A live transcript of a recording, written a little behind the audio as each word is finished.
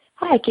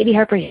Hi, Katie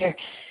Harper here.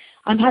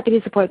 I'm happy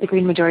to support the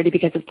Green Majority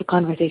because it's the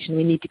conversation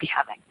we need to be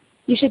having.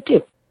 You should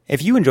too.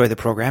 If you enjoy the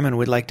program and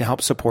would like to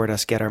help support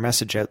us get our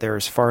message out there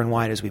as far and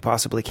wide as we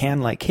possibly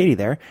can, like Katie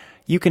there,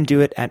 you can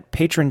do it at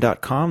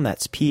patreon.com.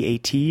 That's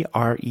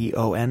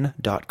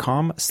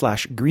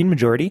patreon.com/Green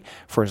Majority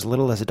for as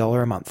little as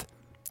 $1 a month.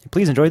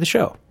 Please enjoy the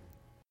show.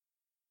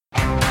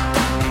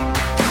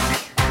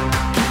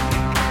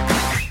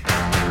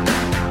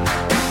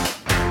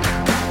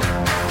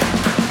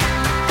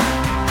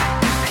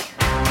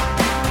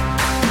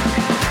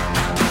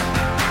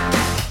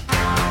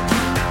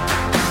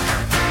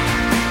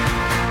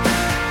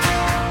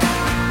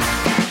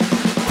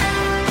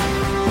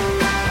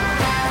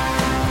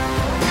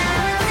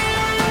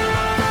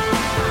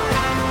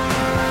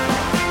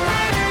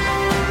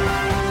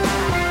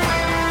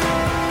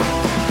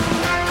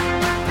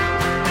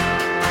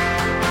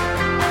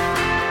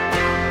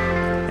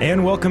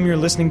 And welcome, you're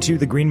listening to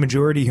The Green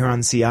Majority here on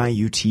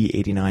CIUT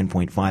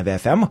 89.5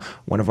 FM,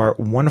 one of our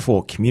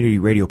wonderful community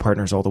radio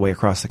partners all the way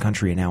across the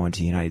country and now into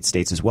the United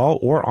States as well,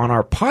 or on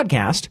our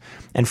podcast,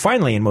 and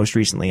finally and most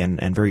recently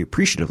and very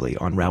appreciatively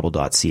on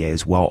Rabble.ca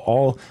as well,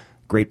 all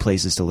great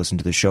places to listen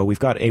to the show. We've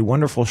got a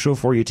wonderful show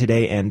for you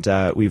today, and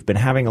we've been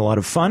having a lot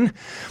of fun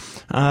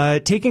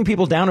taking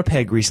people down a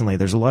peg recently.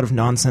 There's a lot of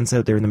nonsense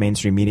out there in the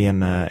mainstream media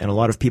and a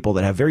lot of people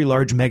that have very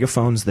large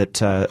megaphones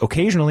that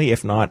occasionally,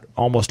 if not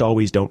almost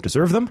always, don't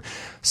deserve them.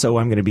 So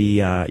I'm going to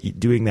be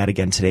doing that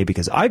again today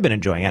because I've been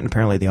enjoying it, and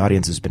apparently the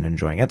audience has been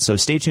enjoying it. So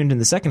stay tuned in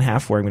the second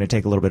half where I'm going to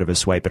take a little bit of a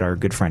swipe at our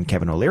good friend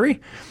Kevin O'Leary.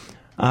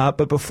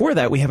 But before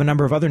that, we have a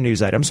number of other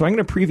news items. So I'm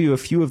going to preview a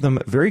few of them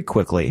very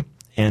quickly.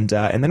 And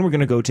then we're going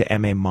to go to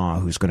M.A. Ma,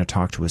 who's going to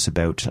talk to us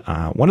about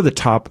one of the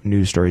top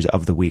news stories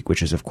of the week,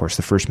 which is, of course,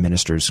 the First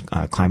Minister's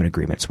climate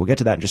agreement. So we'll get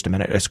to that in just a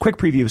minute. A quick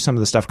preview of some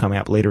of the stuff coming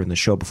up later in the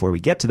show. Before we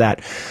get to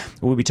that,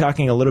 we'll be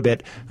talking a little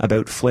bit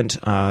about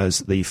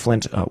the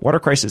Flint water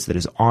crisis that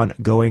is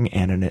ongoing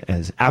and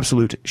an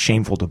absolute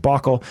shameful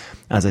debacle.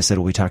 As I said,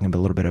 we'll be talking a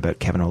little bit about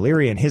Kevin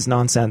O'Leary and his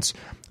nonsense.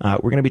 We're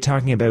going to be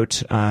talking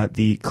about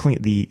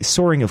the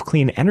soaring of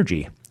clean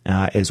energy,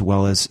 as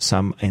well as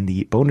some in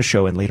the bonus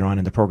show and later on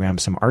in the program,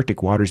 some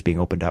Arctic waters being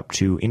opened up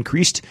to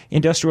increased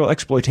industrial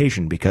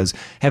exploitation because,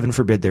 heaven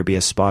forbid, there be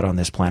a spot on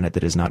this planet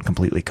that is not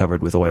completely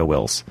covered with oil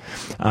wells.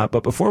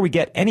 But before we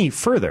get any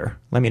further,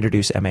 let me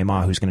introduce M.A.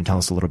 Ma, who's going to tell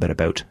us a little bit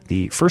about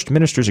the First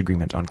Minister's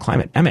Agreement on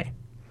Climate. M.A.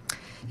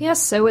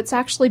 Yes, so it's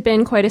actually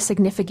been quite a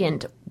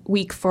significant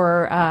week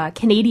for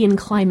Canadian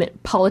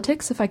climate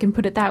politics, if I can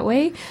put it that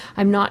way.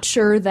 I'm not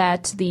sure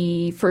that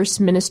the First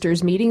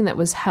Minister's meeting that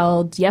was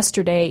held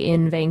yesterday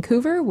in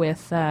Vancouver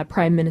with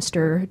Prime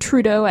Minister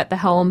Trudeau at the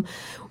helm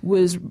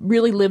was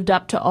really lived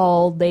up to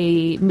all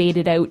they made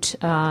it out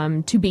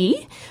to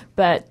be,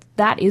 but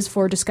that is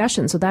for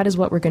discussion. So that is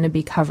what we're going to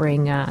be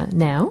covering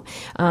now.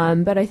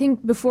 But I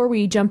think before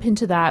we jump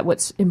into that,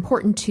 what's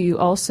important to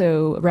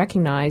also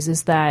recognize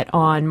is that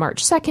on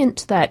March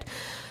 2nd, that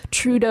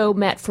Trudeau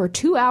met for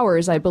 2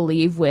 hours, I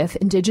believe, with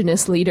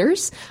Indigenous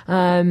leaders.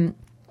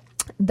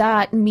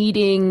 That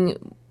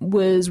meeting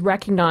was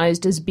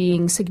recognized as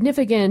being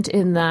significant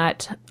in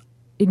that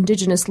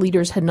Indigenous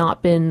leaders had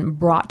not been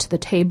brought to the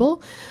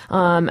table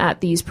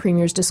at these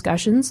premiers'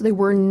 discussions. They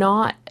were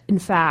not, in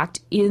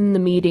fact, in the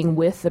meeting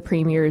with the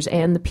premiers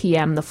and the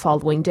PM the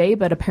following day,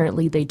 but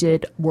apparently they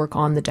did work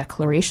on the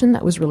declaration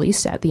that was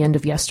released at the end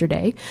of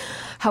yesterday.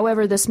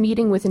 However, this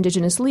meeting with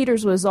Indigenous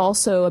leaders was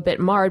also a bit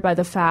marred by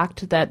the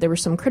fact that there were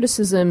some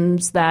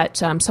criticisms that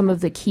some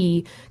of the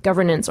key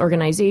governance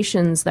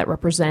organizations that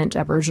represent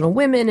Aboriginal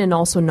women and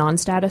also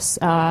non-status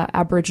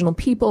Aboriginal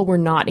people were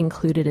not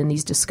included in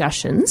these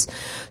discussions.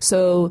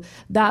 So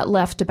that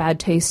left a bad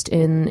taste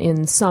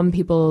in some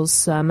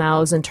people's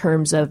mouths in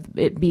terms of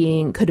it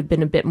could have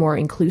been a bit more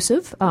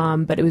inclusive,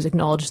 but it was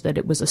acknowledged that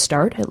it was a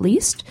start at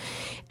least.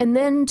 And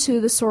then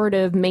to the sort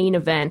of main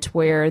event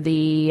where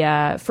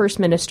the First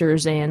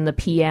Ministers and the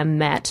PM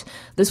met.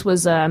 This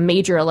was a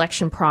major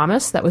election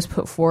promise that was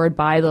put forward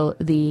by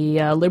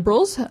the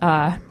Liberals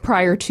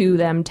prior to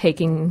them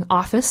taking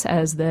office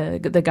as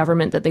the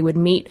government, that they would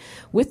meet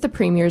with the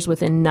premiers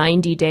within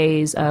 90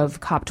 days of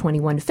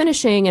COP21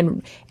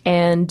 finishing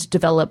and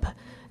develop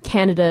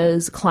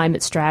Canada's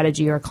climate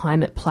strategy or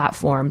climate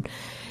platform.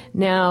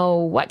 Now,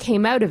 what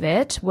came out of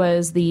it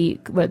was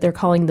what they're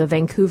calling the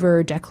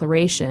Vancouver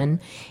Declaration.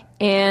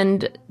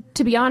 And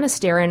to be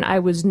honest, Darren, I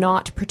was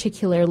not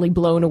particularly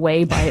blown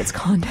away by its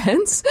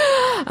contents.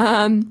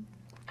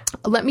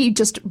 Let me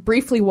just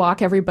briefly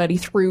walk everybody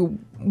through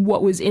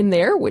what was in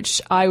there,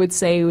 which I would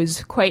say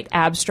was quite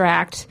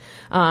abstract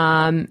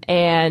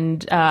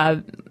and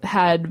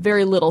had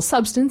very little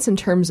substance in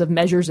terms of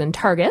measures and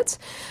targets.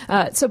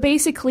 So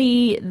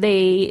basically,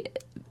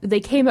 they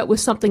came up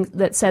with something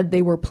that said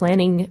they were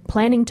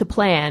planning to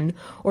plan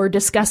or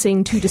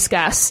discussing to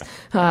discuss.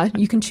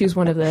 You can choose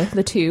one of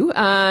the two.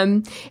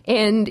 And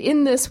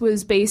in this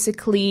was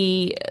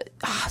basically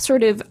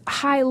sort of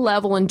high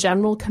level and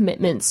general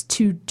commitments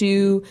to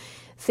do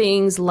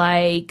things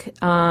like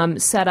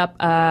set up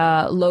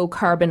a low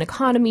carbon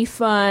economy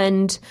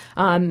fund,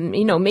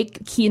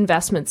 make key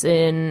investments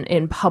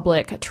in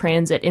public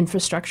transit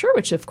infrastructure,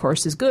 which of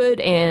course is good,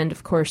 and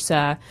of course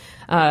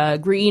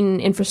green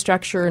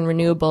infrastructure and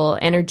renewable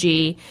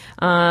energy,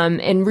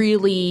 and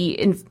really,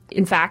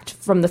 in fact,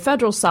 from the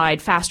federal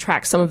side, fast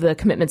track some of the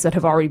commitments that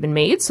have already been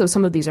made. So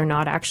some of these are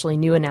not actually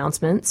new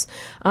announcements.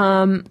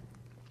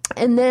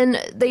 And then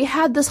they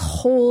had this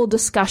whole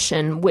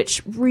discussion,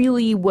 which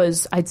really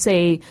was, I'd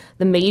say,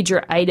 the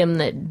major item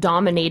that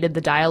dominated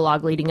the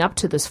dialogue leading up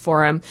to this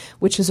forum,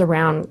 which is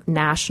around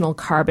national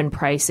carbon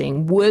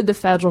pricing. Would the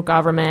federal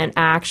government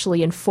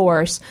actually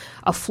enforce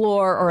a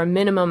floor or a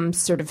minimum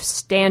sort of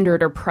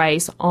standard or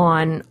price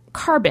on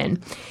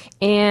carbon?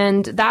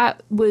 And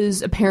that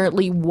was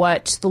apparently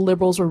what the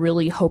Liberals were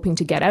really hoping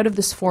to get out of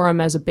this forum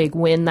as a big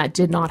win. That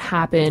did not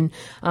happen.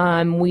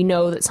 We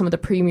know that some of the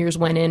premiers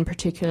went in,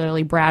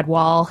 particularly Brad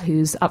Wall,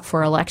 who's up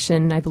for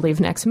election, I believe,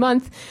 next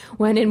month,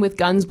 went in with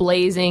guns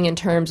blazing in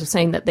terms of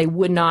saying that they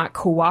would not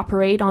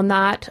cooperate on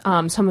that.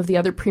 Some of the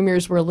other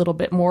premiers were a little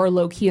bit more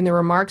low-key in their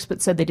remarks, but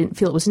said they didn't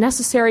feel it was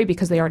necessary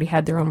because they already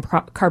had their own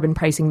carbon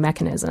pricing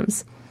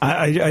mechanisms.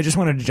 I just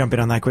wanted to jump in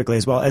on that quickly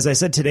as well. As I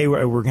said, today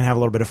we're going to have a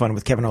little bit of fun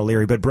with Kevin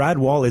O'Leary, but Brad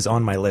Wall is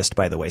on my list,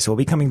 by the way, so we'll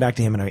be coming back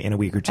to him in a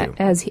week or two.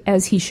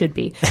 As he should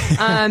be.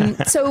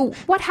 So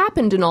what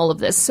happened in all of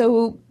this?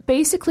 So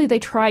basically they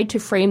tried to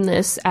frame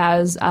this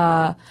as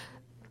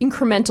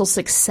incremental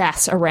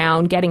success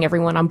around getting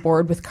everyone on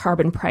board with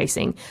carbon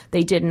pricing.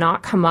 They did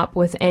not come up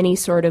with any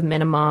sort of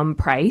minimum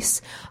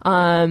price.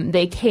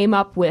 They came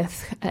up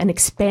with an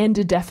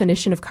expanded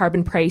definition of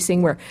carbon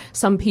pricing where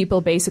some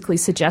people basically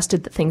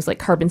suggested that things like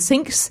carbon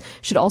sinks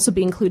should also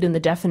be included in the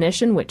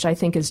definition, which I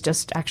think is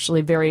just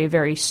actually very,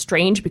 very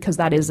strange because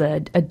that is a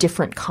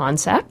different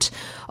concept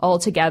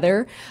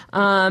altogether.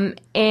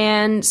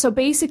 And so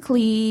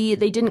basically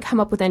they didn't come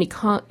up with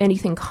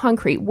anything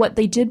concrete. What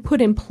they did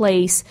put in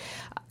place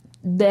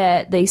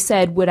that they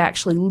said would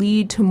actually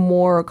lead to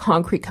more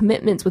concrete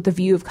commitments with the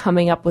view of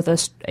coming up with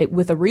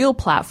a real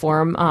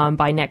platform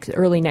by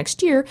early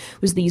next year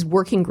was these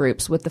working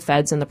groups with the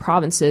feds and the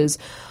provinces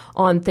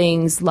on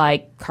things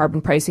like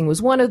carbon pricing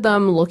was one of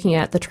them, looking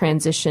at the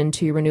transition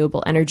to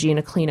renewable energy and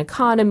a clean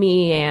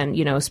economy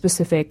and,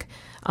 specific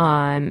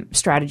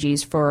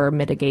strategies for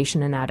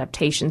mitigation and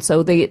adaptation.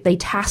 So they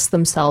tasked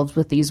themselves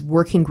with these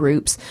working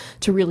groups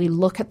to really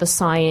look at the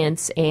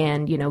science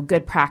and,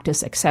 good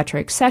practice, et cetera,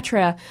 et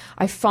cetera.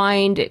 I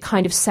find it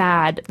kind of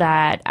sad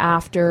that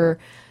after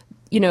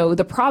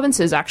the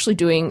provinces actually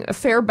doing a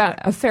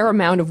fair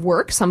amount of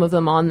work, some of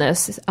them on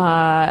this,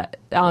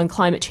 on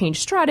climate change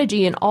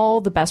strategy and all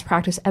the best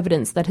practice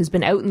evidence that has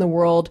been out in the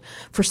world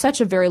for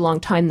such a very long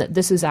time, that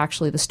this is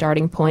actually the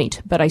starting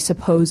point. But I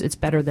suppose it's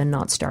better than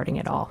not starting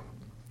at all.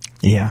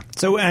 Yeah.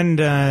 So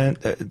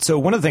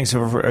one of the things,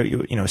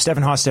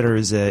 Stefan Hostetter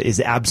is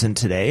absent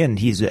today, and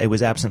it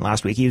was absent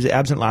last week. He was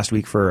absent last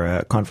week for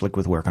a conflict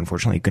with work.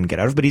 Unfortunately, he couldn't get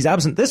out of, but he's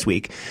absent this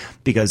week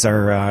because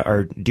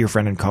our dear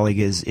friend and colleague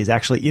is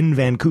actually in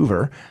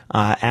Vancouver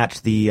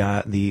at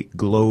the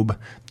Globe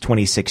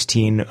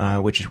 2016,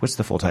 what's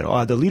the full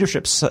title? The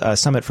Leadership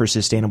Summit for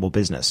Sustainable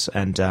Business.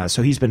 And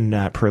so he's been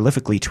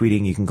prolifically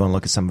tweeting. You can go and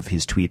look at some of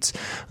his tweets.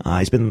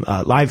 He's been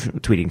live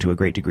tweeting to a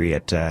great degree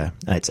it's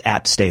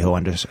at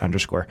Stayho _.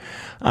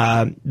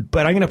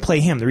 But I'm going to play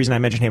him. The reason I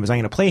mentioned him is I'm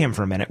going to play him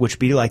for a minute, which would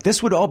be like,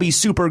 this would all be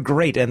super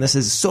great, and this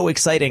is so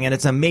exciting, and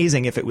it's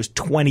amazing if it was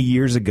 20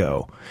 years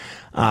ago.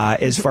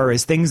 As far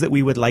as things that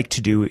we would like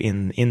to do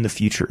in the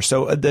future.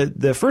 So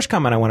the first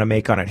comment I want to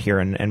make on it here,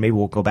 and maybe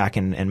we'll go back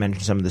and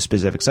mention some of the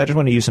specifics. I just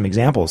want to use some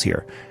examples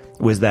here.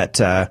 Was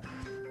that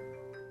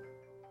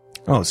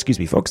oh, excuse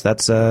me, folks.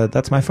 That's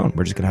my phone.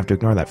 We're just going to have to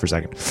ignore that for a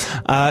second.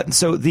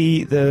 So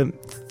the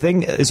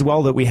thing as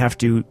well that we have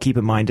to keep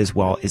in mind as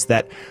well is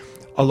that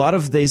a lot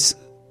of this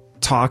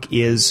talk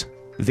is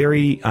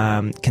very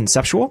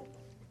conceptual,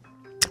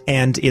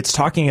 and it's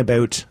talking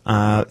about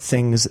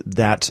things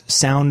that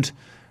sound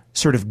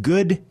sort of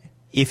good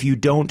if you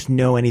don't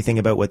know anything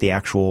about what the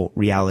actual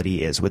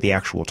reality is, what the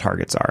actual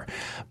targets are.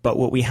 But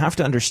what we have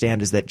to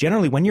understand is that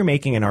generally when you're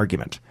making an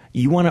argument,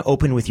 you want to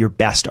open with your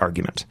best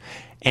argument.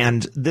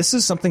 And this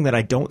is something that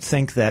I don't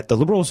think that the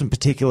Liberals in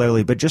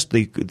particularly, but just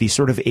the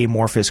sort of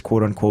amorphous,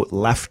 quote unquote,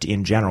 left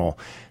in general,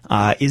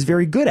 is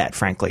very good at,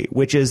 frankly,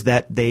 which is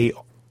that they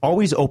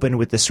always open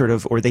with this sort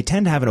of, or they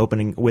tend to have an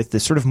opening with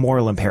this sort of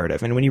moral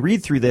imperative. And when you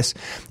read through this,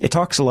 it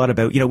talks a lot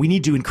about, we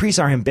need to increase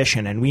our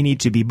ambition and we need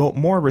to be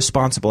more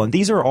responsible. And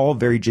these are all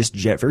very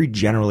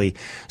generally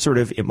sort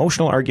of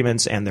emotional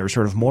arguments, and they're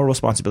sort of moral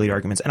responsibility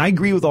arguments. And I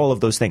agree with all of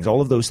those things. All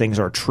of those things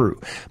are true.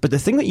 But the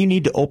thing that you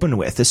need to open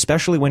with,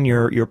 especially when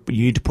you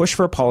need to push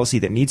for a policy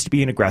that needs to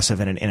be aggressive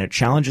and it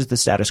challenges the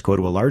status quo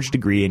to a large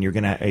degree, and you're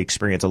going to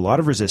experience a lot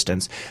of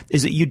resistance,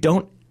 is that you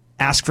don't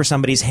ask for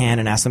somebody's hand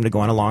and ask them to go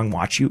on a long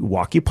walk,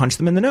 you punch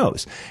them in the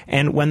nose.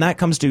 And when that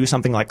comes to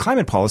something like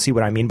climate policy,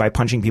 what I mean by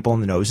punching people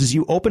in the nose is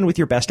you open with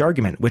your best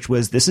argument, which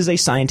was this is a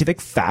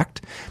scientific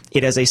fact.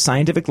 It has a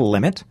scientific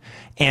limit.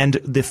 And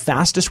the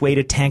fastest way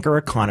to tank our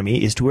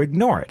economy is to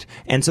ignore it.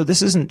 And so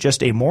this isn't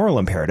just a moral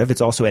imperative.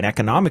 It's also an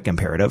economic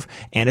imperative,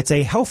 and it's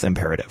a health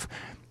imperative.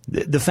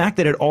 The fact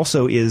that it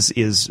also is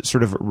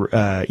sort of,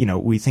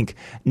 we think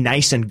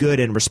nice and good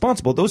and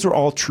responsible, those are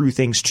all true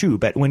things too.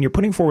 But when you're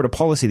putting forward a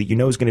policy that you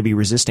know is going to be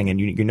resisting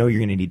and you know you're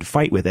going to need to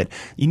fight with it,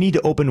 you need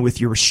to open with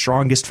your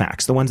strongest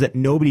facts, the ones that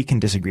nobody can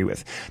disagree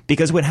with.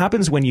 Because what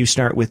happens when you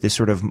start with this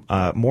sort of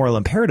moral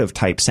imperative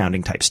type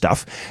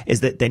stuff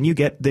is that then you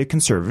get the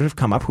conservative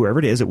come up, whoever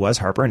it is, it was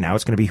Harper, and now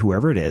it's going to be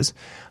whoever it is,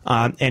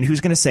 and who's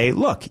going to say,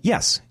 look,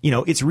 yes,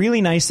 it's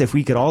really nice if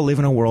we could all live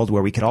in a world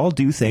where we could all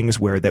do things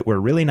that were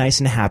really nice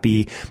and happy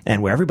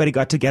and where everybody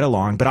got to get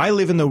along. But I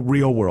live in the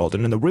real world,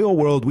 and in the real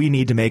world, we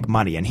need to make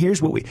money. And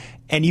here's what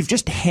and you've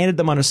just handed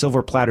them on a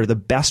silver platter the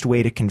best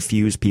way to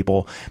confuse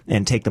people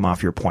and take them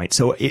off your point.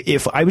 So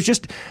if I was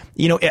just,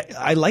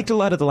 I liked a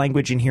lot of the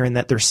language in here in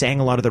that they're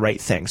saying a lot of the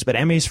right things. But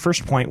Emmy's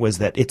first point was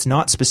that it's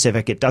not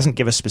specific. It doesn't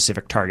give us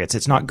specific targets.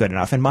 It's not good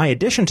enough. And my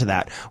addition to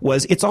that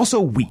was it's also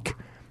weak.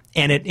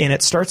 And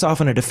it starts off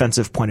on a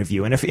defensive point of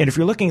view. And if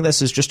you're looking at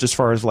this as just as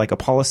far as like a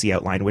policy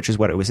outline, which is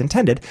what it was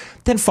intended,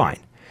 then fine.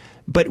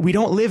 But we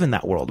don't live in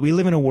that world. We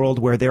live in a world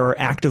where there are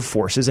active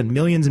forces and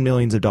millions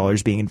of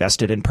dollars being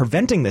invested in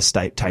preventing this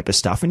type of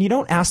stuff. And you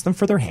don't ask them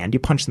for their hand. You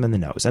punch them in the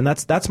nose. And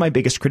that's my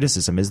biggest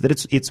criticism, is that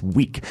it's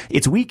weak.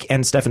 It's weak.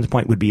 And Stefan's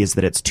point would be is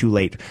that it's too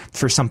late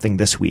for something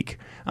this week.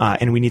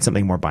 And we need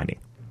something more binding.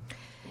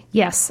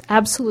 Yes,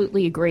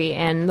 absolutely agree.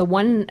 And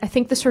I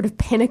think the sort of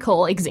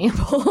pinnacle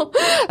example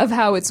of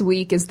how it's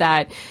weak is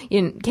that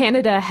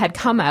Canada had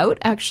come out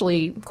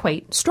actually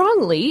quite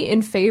strongly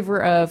in favor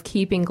of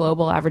keeping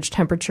global average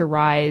temperature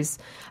rise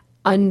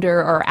under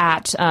or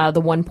at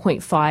the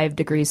 1.5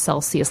 degrees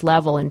Celsius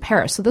level in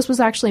Paris. So this was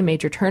actually a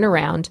major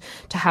turnaround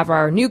to have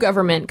our new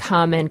government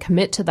come and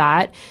commit to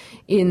that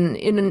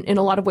in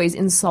a lot of ways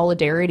in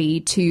solidarity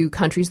to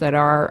countries that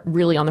are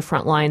really on the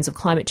front lines of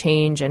climate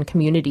change and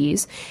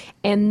communities.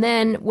 And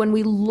then when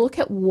we look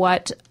at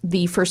what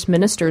the first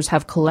ministers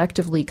have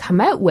collectively come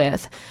out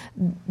with,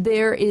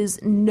 there is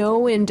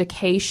no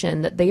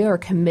indication that they are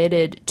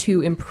committed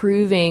to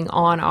improving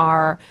on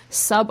our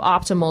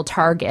suboptimal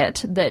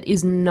target that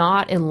is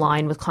not in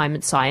line with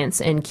climate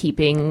science and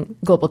keeping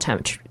global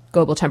temperature at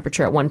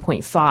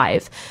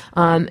 1.5.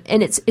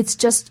 And it's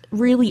just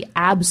really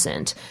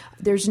absent.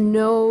 There's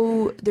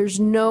no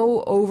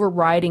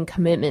overriding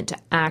commitment to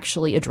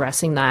actually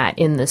addressing that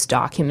in this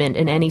document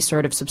in any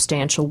sort of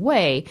substantial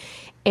way.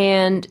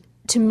 And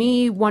to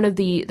me, one of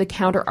the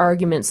counter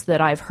arguments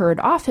that I've heard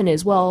often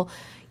is, well,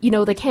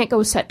 they can't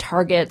go set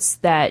targets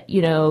that,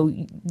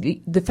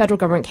 the federal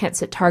government can't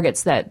set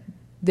targets that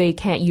they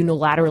can't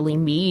unilaterally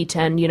meet.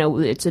 And,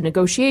 it's a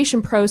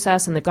negotiation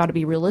process and they've got to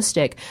be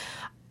realistic.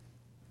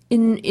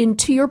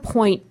 To your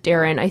point,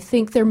 Darren, I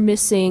think they're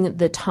missing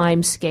the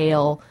time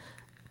scale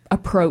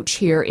approach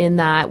here, in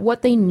that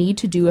what they need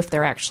to do if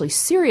they're actually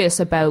serious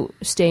about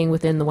staying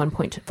within the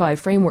 1.5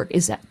 framework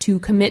is to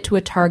commit to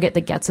a target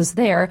that gets us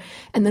there,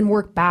 and then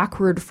work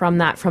backward from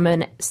that from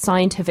a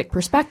scientific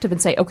perspective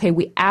and say, okay,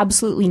 we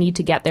absolutely need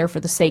to get there for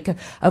the sake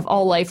of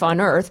all life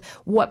on Earth.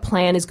 What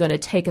plan is going to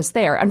take us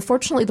there?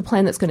 Unfortunately, the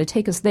plan that's going to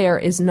take us there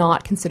is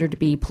not considered to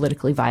be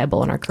politically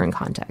viable in our current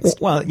context.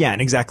 Well, yeah,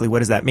 and exactly what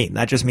does that mean?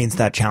 That just means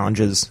that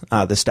challenges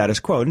the status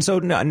quo. And so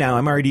now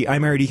I'm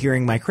already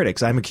hearing my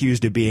critics. I'm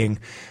accused of being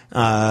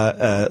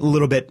a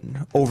little bit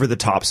over the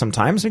top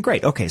sometimes. And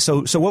great. Okay.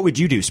 So what would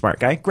you do, smart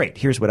guy? Great.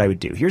 Here's what I would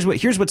do. Here's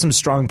what some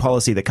strong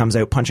policy that comes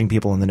out punching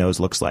people in the nose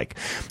looks like.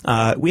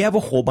 We have a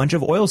whole bunch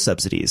of oil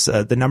subsidies.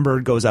 The number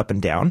goes up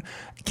and down.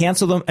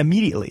 Cancel them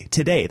immediately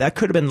today. That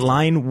could have been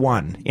line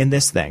one in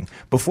this thing.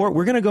 Before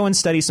we're going to go and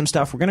study some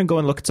stuff. We're going to go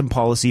and look at some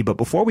policy. But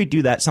before we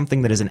do that,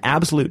 something that is an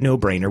absolute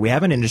no-brainer. We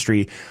have an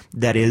industry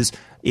that is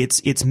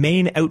its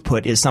main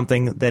output is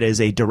something that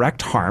is a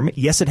direct harm.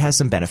 Yes, it has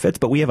some benefits,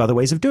 but we have other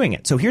ways of doing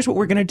it. So here's what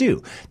we're going to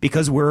do.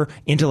 Because we're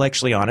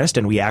intellectually honest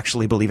and we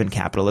actually believe in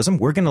capitalism,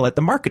 we're going to let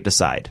the market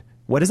decide.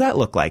 What does that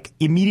look like?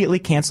 Immediately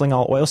canceling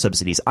all oil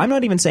subsidies. I'm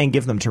not even saying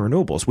give them to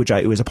renewables, which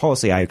it was a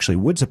policy I actually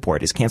would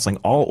support, is canceling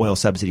all oil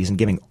subsidies and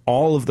giving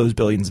all of those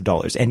billions of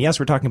dollars. And yes,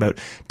 we're talking about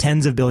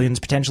tens of billions,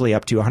 potentially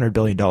up to $100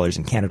 billion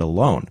in Canada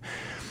alone.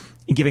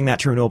 Giving that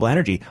to renewable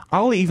energy.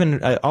 I'll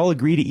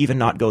agree to even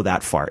not go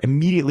that far.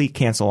 Immediately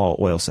cancel all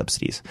oil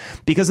subsidies.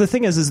 Because the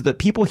thing is that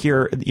people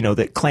here,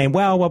 that claim,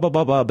 well, blah, blah,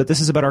 blah, blah, but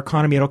this is about our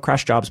economy, it'll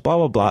crush jobs, blah,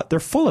 blah, blah. They're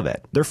full of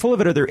it. They're full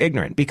of it or they're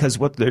ignorant, because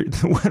what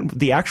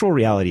the actual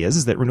reality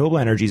is that renewable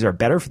energies are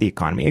better for the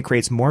economy. It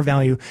creates more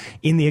value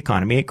in the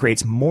economy. It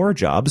creates more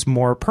jobs,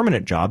 more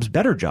permanent jobs,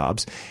 better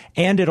jobs.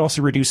 And it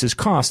also reduces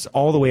costs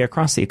all the way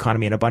across the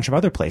economy in a bunch of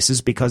other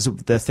places because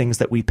of the things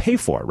that we pay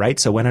for, right?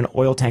 So when an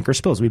oil tanker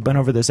spills, we've been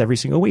over this every every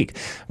single week.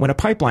 When a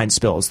pipeline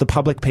spills, the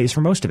public pays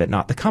for most of it,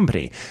 not the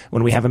company.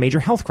 When we have a major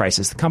health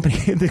crisis, the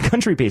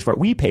country pays for it.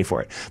 We pay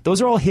for it.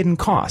 Those are all hidden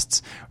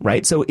costs,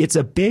 right? So it's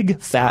a big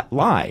fat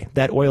lie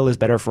that oil is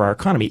better for our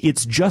economy.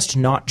 It's just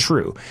not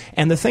true.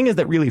 And the thing is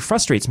that really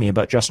frustrates me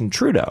about Justin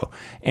Trudeau,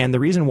 and the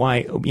reason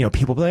why,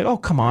 people be like, oh,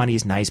 come on,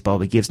 he's nice, but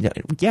he gives,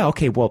 yeah,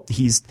 okay, well,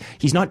 he's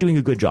not doing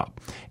a good job.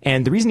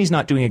 And the reason he's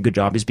not doing a good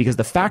job is because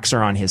the facts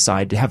are on his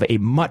side to have a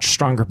much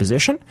stronger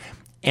position.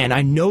 And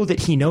I know that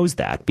he knows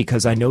that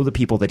because I know the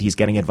people that he's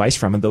getting advice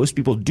from, and those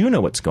people do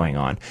know what's going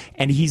on,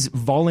 and he's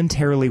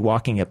voluntarily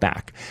walking it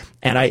back.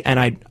 And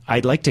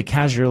I'd like to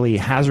casually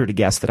hazard a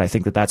guess that I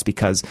think that that's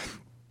because,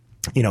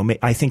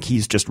 I think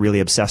he's just really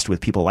obsessed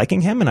with people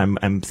liking him, and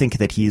I'm thinking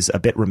that he's a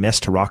bit remiss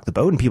to rock the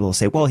boat. And people will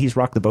say, well, he's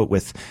rocked the boat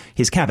with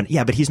his cabinet.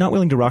 Yeah, but he's not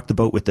willing to rock the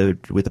boat with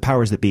the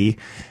powers that be.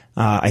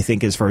 I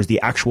think as far as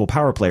the actual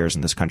power players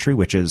in this country,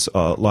 which is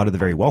a lot of the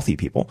very wealthy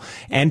people,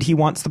 and he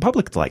wants the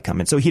public to like him.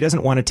 And so he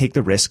doesn't want to take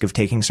the risk of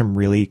taking some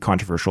really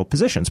controversial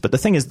positions. But the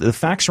thing is, the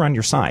facts are on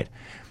your side.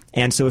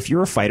 And so if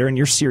you're a fighter and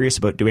you're serious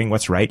about doing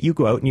what's right, you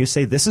go out and you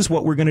say, this is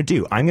what we're going to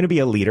do. I'm going to be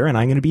a leader and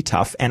I'm going to be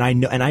tough. And I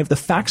know, and I have the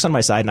facts on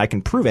my side and I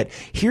can prove it.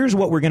 Here's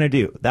what we're going to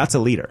do. That's a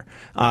leader.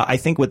 I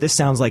think what this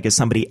sounds like is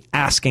somebody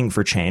asking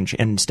for change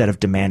instead of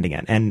demanding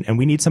it. And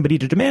we need somebody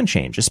to demand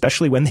change,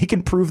 especially when they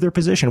can prove their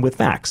position with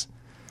facts.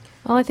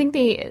 Well, I think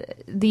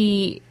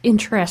the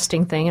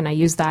interesting thing, and I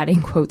use that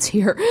in quotes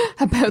here,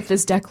 about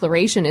this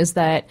declaration is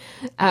that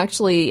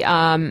actually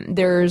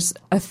there's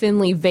a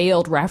thinly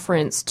veiled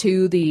reference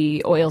to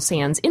the oil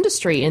sands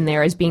industry in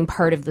there as being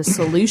part of the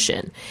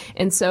solution.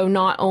 And so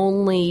not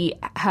only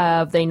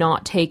have they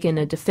not taken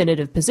a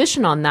definitive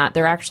position on that,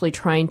 they're actually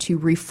trying to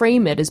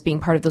reframe it as being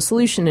part of the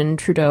solution. And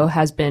Trudeau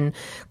has been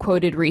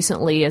quoted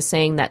recently as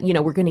saying that,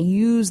 we're going to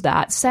use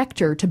that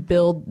sector to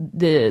build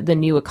the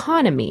new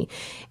economy.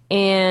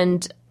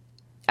 And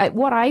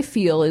what I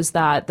feel is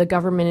that the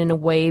government, in a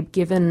way,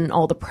 given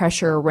all the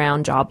pressure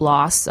around job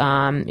loss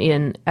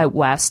out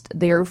west,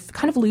 they're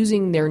kind of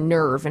losing their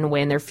nerve in a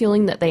way, and they're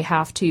feeling that they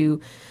have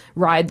to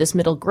ride this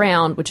middle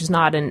ground, which is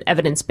not an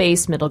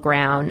evidence-based middle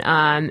ground,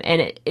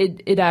 and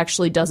it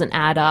actually doesn't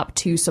add up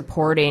to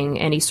supporting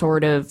any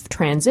sort of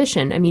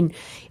transition. I mean,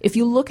 if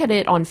you look at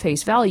it on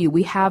face value,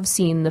 we have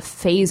seen the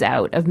phase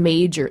out of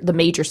the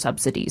major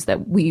subsidies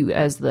that we,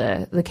 as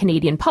the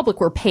Canadian public,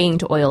 were paying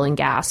to oil and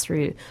gas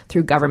through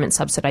government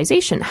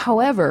subsidization.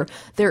 However,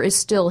 there is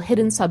still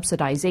hidden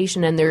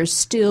subsidization, and there is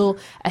still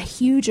a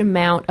huge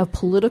amount of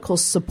political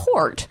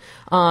support,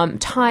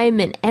 time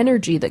and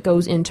energy that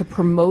goes into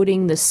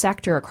promoting this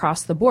sector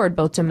across the board,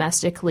 both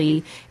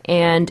domestically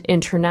and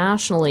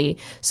internationally.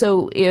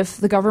 So if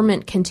the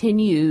government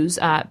continues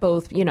at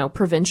both,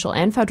 provincial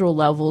and federal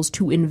levels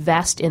to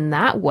invest in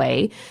that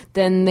way,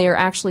 then they're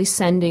actually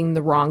sending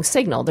the wrong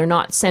signal. They're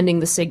not sending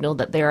the signal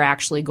that they're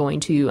actually going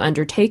to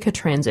undertake a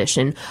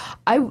transition.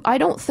 I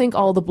don't think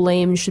all the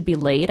blame should be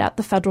laid at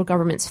the federal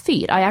government's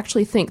feet. I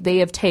actually think they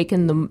have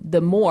taken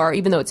the more,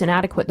 even though it's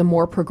inadequate, the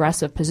more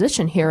progressive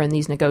position here in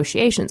these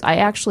negotiations. I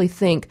actually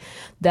think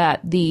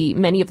that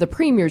many of the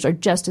premiers are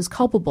just as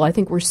culpable. I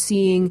think we're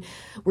seeing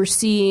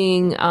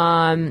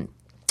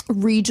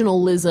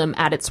regionalism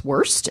at its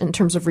worst in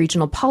terms of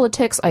regional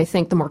politics. I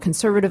think the more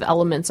conservative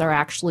elements are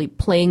actually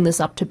playing this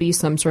up to be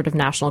some sort of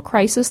national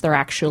crisis. They're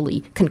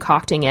actually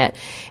concocting it.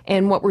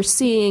 And what we're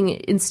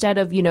seeing, instead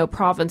of,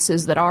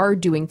 provinces that are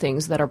doing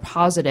things that are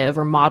positive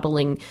or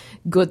modeling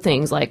good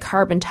things like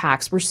carbon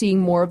tax, we're seeing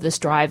more of this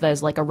drive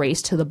as like a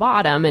race to the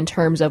bottom in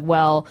terms of,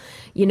 well,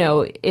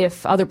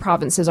 if other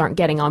provinces aren't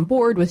getting on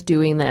board with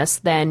doing this,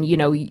 then,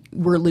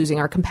 we're losing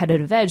our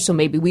competitive edge. So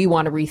maybe we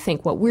want to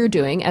rethink what we're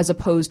doing, as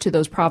opposed to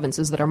those provinces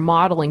that are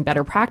modeling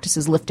better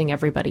practices, lifting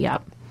everybody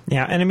up.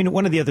 Yeah, and I mean,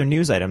 one of the other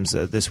news items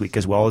this week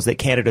as well is that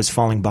Canada's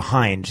falling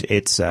behind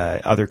its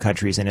other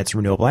countries in its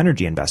renewable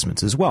energy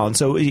investments as well. And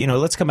so,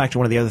 let's come back to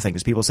one of the other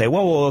things. People say,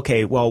 well,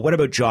 what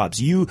about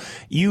jobs? You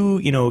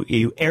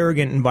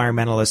arrogant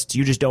environmentalists,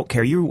 you just don't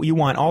care. You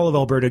want all of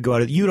Alberta to go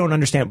out. You don't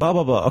understand, blah,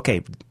 blah, blah.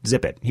 Okay,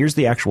 zip it. Here's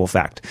the actual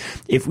fact.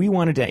 If we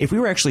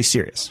were actually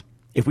serious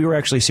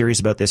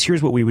about this,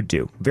 here's what we would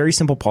do. Very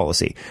simple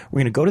policy. We're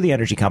going to go to the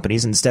energy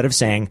companies, instead of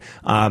saying,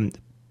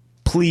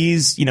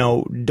 please,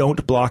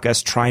 don't block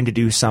us trying to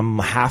do some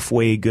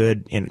halfway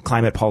good in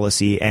climate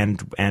policy,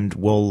 and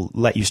we'll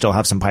let you still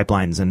have some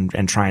pipelines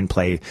and try and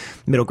play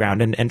middle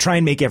ground and try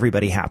and make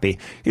everybody happy.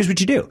 Here's what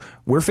you do.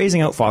 We're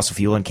phasing out fossil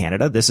fuel in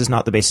Canada. This is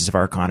not the basis of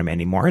our economy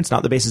anymore. It's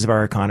not the basis of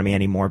our economy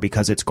anymore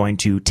because it's going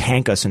to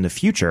tank us in the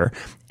future,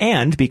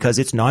 and because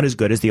it's not as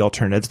good as the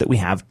alternatives that we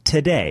have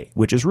today,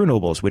 which is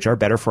renewables, which are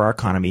better for our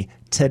economy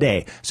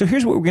today. So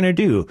here's what we're going to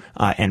do,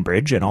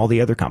 Enbridge and all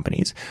the other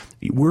companies.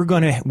 We're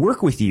going to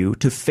work with you you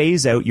to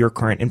phase out your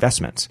current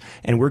investments.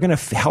 And we're going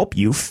to help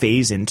you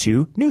phase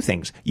into new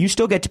things. You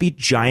still get to be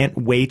giant,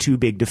 way too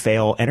big to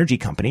fail energy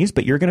companies,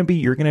 but you're going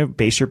to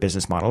base your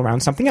business model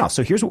around something else.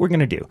 So here's what we're going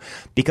to do.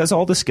 Because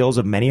all the skills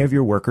of many of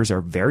your workers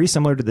are very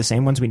similar to the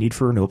same ones we need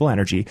for renewable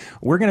energy,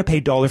 we're going to pay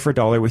dollar for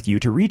dollar with you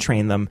to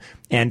retrain them.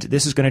 And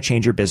this is going to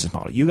change your business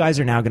model. You guys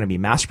are now going to be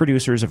mass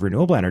producers of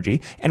renewable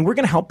energy, and we're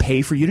going to help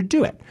pay for you to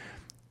do it.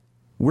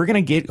 We're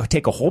going to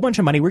take a whole bunch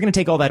of money. We're going to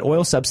take all that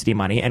oil subsidy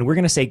money, and we're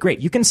going to say,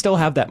 great, you can still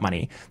have that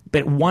money,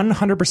 but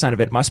 100%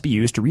 of it must be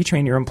used to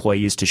retrain your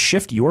employees to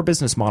shift your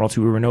business model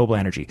to a renewable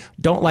energy.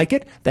 Don't like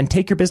it? Then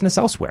take your business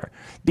elsewhere.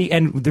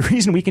 And the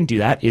reason we can do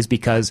that is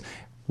because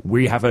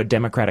we have a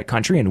democratic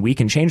country and we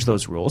can change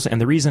those rules.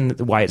 And the reason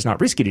why it's not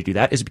risky to do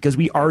that is because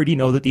we already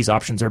know that these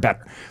options are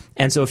better.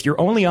 And so if your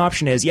only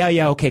option is,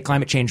 okay,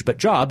 climate change, but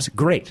jobs,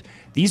 great.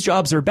 These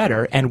jobs are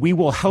better, and we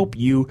will help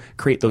you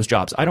create those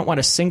jobs. I don't want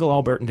a single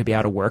Albertan to be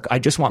out of work. I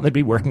just want them to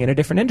be working in a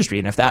different industry.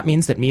 And if that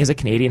means that me as a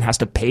Canadian has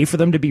to pay for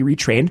them to be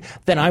retrained,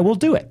 then I will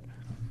do it.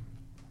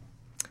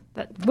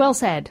 Well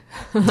said.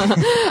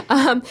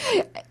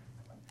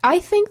 I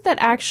think that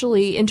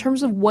actually, in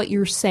terms of what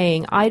you're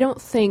saying, I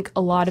don't think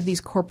a lot of these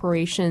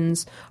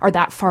corporations are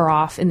that far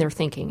off in their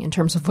thinking in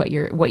terms of what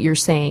you're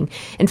saying.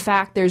 In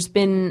fact, there's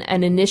been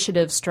an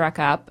initiative struck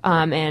up,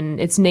 and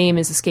its name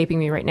is escaping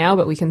me right now,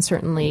 but we can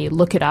certainly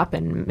look it up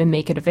and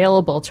make it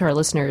available to our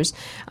listeners,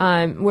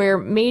 where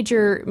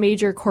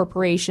major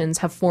corporations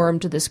have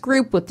formed this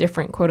group with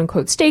different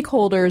quote-unquote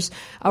stakeholders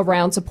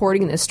around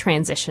supporting this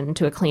transition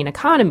to a clean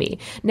economy.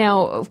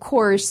 Now, of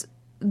course,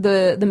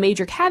 the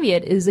major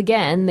caveat is,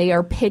 again, they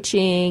are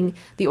pitching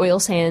the oil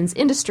sands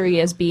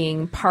industry as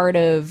being part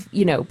of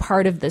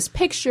this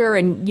picture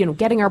and,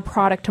 getting our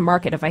product to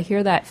market. If I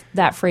hear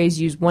that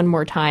phrase used one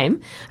more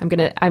time, I'm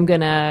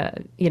gonna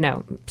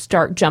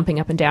start jumping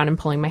up and down and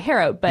pulling my hair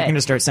out. But you're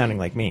gonna start sounding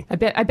like me.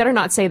 I better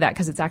not say that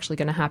because it's actually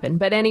going to happen.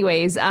 But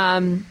anyways,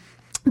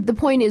 the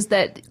point is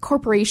that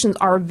corporations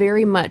are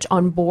very much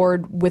on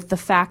board with the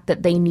fact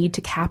that they need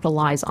to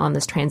capitalize on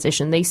this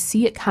transition. They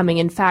see it coming.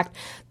 In fact,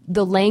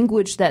 the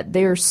language that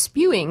they're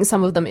spewing,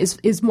 some of them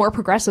is more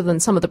progressive than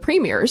some of the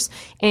premiers,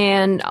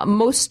 and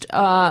most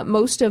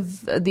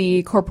of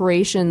the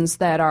corporations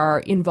that are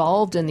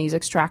involved in these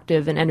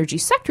extractive and energy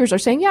sectors are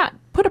saying, yeah,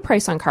 put a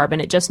price on carbon.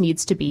 It just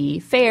needs to be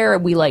fair.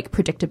 We like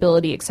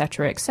predictability, et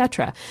cetera, et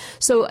cetera.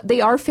 So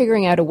they are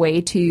figuring out a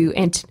way to,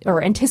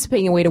 or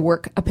anticipating a way to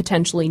work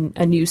potentially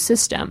a new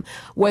system.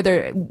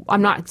 Whether,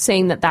 I'm not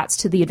saying that that's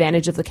to the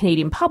advantage of the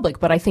Canadian public,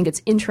 but I think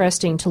it's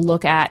interesting to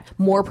look at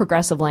more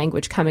progressive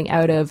language coming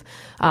out of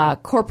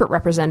corporate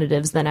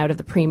representatives than out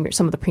of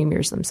some of the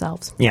premiers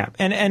themselves. Yeah,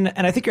 and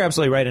I think you're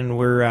absolutely right, and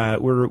we're a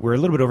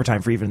little bit over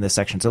time for even this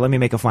section. So let me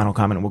make a final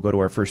comment, and we'll go to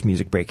our first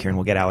music break here, and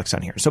we'll get Alex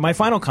on here. So my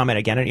final comment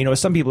again,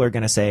 some people are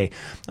going to say,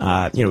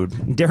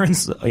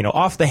 Darren's,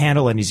 off the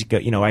handle, and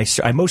he's,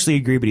 I mostly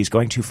agree, but he's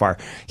going too far.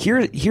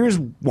 Here's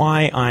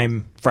why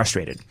I'm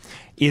frustrated,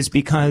 is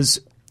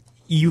because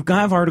you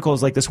have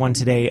articles like this one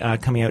today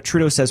coming out.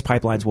 Trudeau says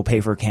pipelines will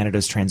pay for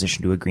Canada's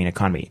transition to a green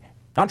economy.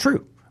 Not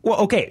true.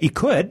 Well, okay, it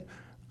could,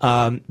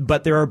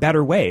 but there are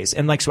better ways.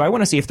 And so I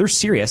want to see if they're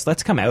serious.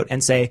 Let's come out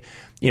and say,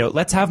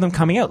 let's have them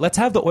coming out. Let's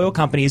have the oil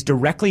companies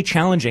directly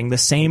challenging the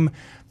same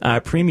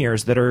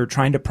premiers that are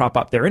trying to prop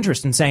up their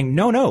interest and saying,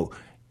 no,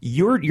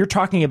 you're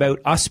talking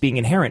about us being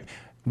inherent.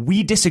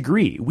 We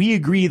disagree. We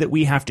agree that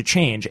we have to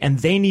change, and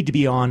they need to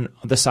be on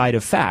the side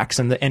of facts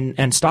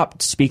and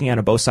stop speaking out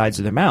of both sides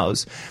of their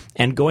mouths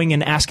and going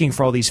and asking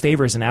for all these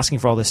favors and asking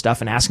for all this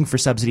stuff and asking for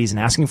subsidies and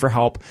asking for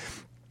help.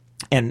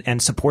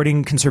 And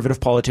supporting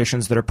conservative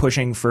politicians that are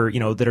pushing for,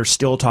 that are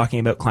still talking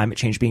about climate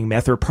change being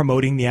myth or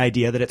promoting the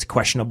idea that it's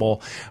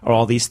questionable or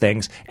all these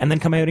things, and then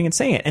coming out and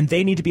saying it. And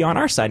they need to be on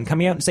our side and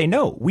coming out and say,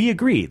 no, we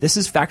agree. This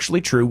is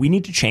factually true. We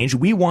need to change.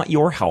 We want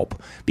your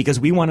help because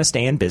we want to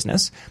stay in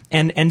business,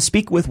 and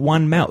speak with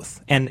one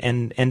mouth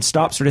and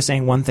stop sort of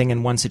saying one thing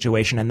in one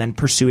situation and then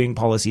pursuing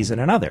policies in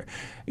another.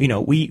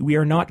 We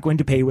are not going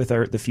to pay with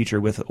the future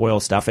with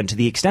oil stuff. And to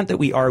the extent that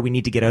we are, we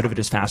need to get out of it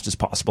as fast as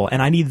possible.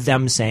 And I need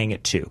them saying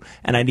it too.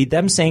 And I need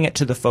them saying it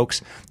to the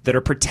folks that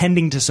are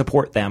pretending to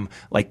support them,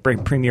 like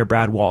Premier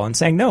Brad Wall, and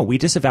saying, no, we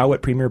disavow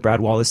what Premier Brad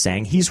Wall is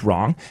saying. He's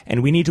wrong.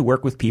 And we need to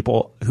work with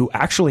people who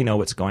actually know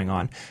what's going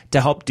on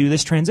to help do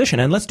this transition.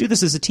 And let's do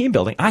this as a team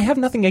building. I have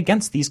nothing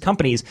against these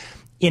companies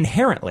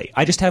inherently.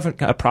 I just have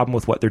a problem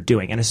with what they're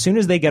doing. And as soon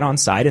as they get on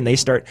side and they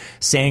start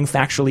saying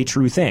factually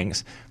true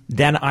things,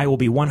 then I will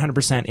be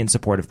 100% in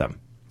support of them.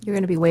 You're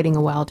going to be waiting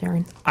a while,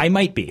 Darren. I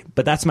might be,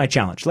 but that's my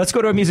challenge. Let's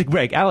go to a music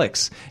break.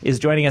 Alex is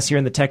joining us here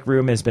in the tech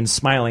room, has been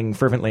smiling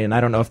fervently, and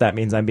I don't know if that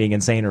means I'm being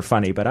insane or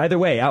funny, but either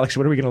way, Alex,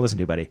 what are we going to listen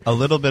to, buddy? A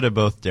little bit of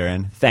both,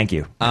 Darren. Thank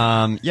you.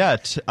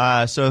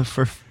 So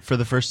for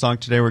the first song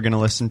today, we're going to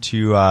listen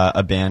to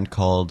a band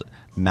called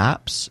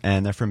Maps,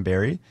 and they're from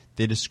Barrie.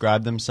 They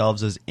describe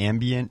themselves as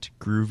ambient,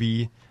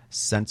 groovy,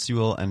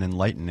 sensual, and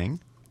enlightening.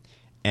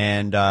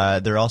 And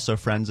they're also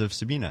friends of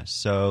Sabina.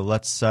 So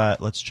let's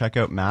check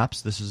out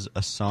Maps. This is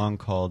a song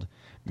called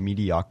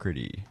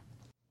Mediocrity.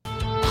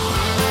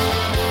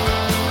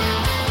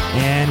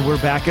 And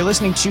we're back. You're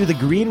listening to The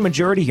Green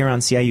Majority here on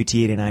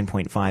CIUT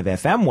 89.5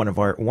 FM, one of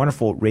our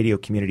wonderful radio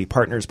community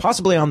partners,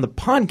 possibly on the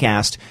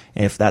podcast.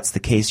 If that's the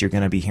case, you're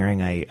going to be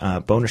hearing a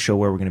bonus show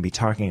where we're going to be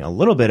talking a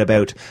little bit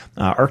about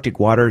Arctic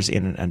waters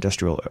in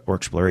industrial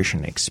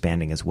exploration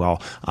expanding as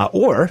well.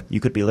 Or you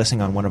could be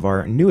listening on one of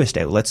our newest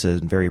outlets,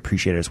 very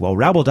appreciated as well,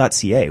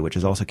 Rabble.ca, which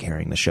is also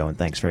carrying the show, and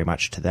thanks very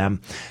much to them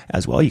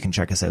as well. You can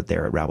check us out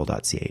there at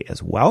Rabble.ca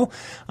as well.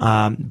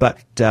 But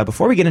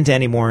before we get into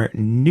any more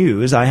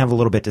news, I have a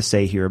little bit to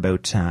say here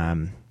about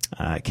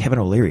Kevin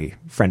O'Leary,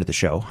 friend of the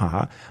show.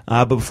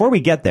 But before we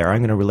get there, I'm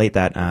going to relate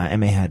that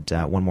Emma had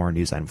one more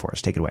news item for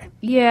us. Take it away.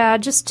 Yeah,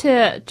 just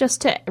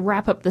to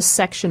wrap up this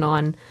section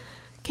on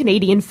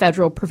Canadian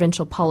federal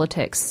provincial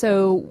politics.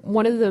 So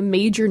one of the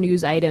major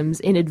news items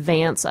in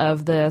advance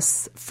of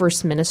this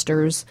First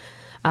Minister's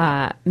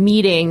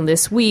meeting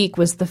this week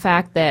was the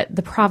fact that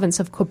the province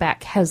of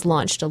Quebec has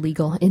launched a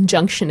legal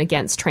injunction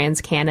against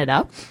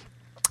TransCanada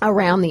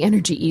around the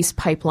Energy East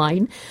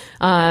pipeline.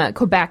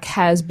 Quebec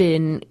has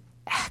been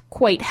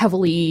quite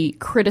heavily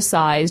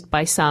criticized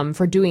by some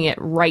for doing it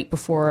right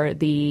before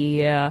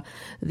the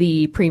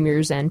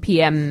premiers and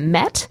PM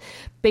met.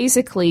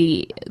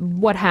 Basically,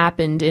 what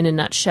happened in a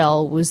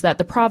nutshell was that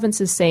the province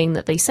is saying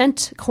that they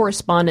sent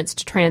correspondence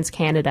to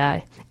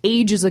TransCanada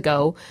ages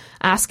ago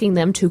asking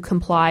them to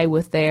comply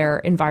with their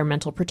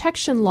environmental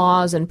protection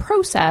laws and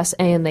process,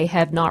 and they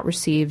have not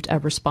received a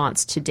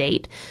response to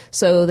date.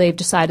 So they've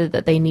decided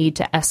that they need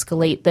to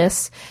escalate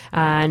this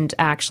and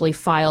actually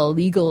file a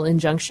legal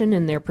injunction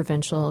in their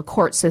provincial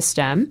court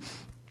system.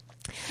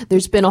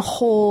 There's been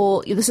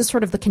this is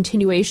sort of the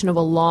continuation of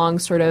a long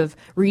sort of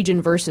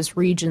region versus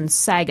region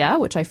saga,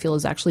 which I feel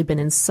has actually been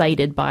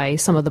incited by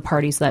some of the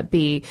parties that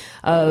be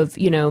of,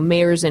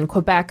 mayors in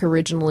Quebec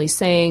originally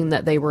saying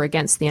that they were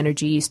against the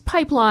Energy East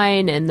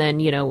pipeline, and then,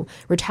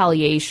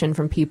 retaliation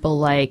from people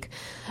like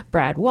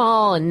Brad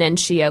Wall and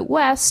Nenshi out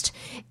west.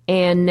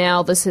 And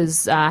now this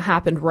has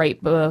happened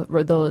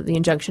the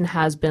injunction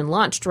has been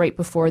launched right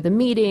before the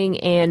meeting,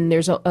 and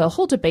there's a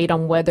whole debate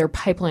on whether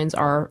pipelines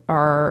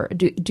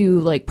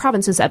do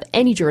provinces have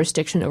any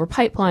jurisdiction over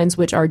pipelines,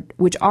 which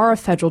are a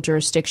federal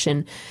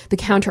jurisdiction. The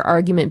counter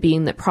argument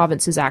being that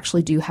provinces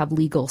actually do have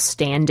legal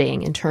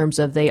standing in terms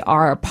of they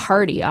are a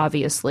party,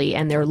 obviously,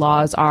 and their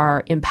laws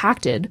are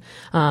impacted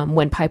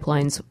when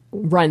pipelines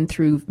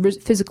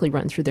physically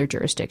run through their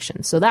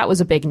jurisdiction. So that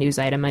was a big news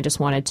item. I just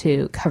wanted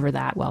to cover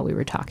that while we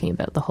were talking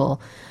about the whole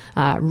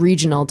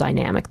regional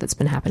dynamic that's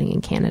been happening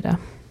in Canada.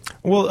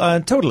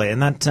 Well, totally,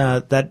 and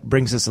that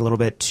brings us a little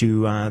bit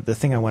to the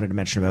thing I wanted to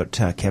mention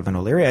about Kevin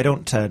O'Leary. I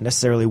don't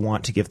necessarily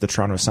want to give the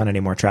Toronto Sun any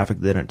more traffic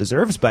than it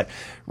deserves, but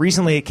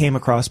recently it came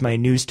across my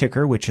news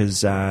ticker, which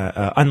is,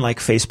 unlike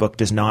Facebook,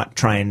 does not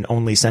try and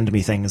only send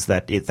me things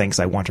that it thinks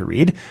I want to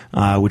read,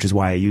 which is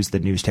why I use the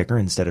news ticker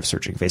instead of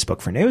searching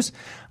Facebook for news,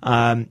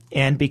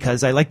 and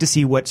because I like to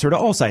see what sort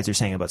of all sides are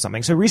saying about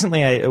something. So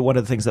recently, one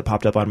of the things that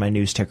popped up on my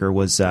news ticker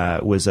was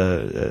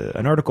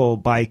an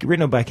article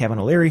written by Kevin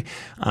O'Leary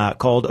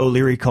called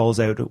O'Leary calls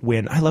out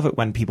when, I love it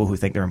when people who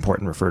think they're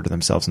important refer to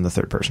themselves in the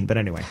third person, but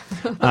anyway.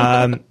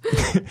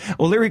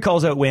 O'Leary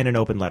calls out when an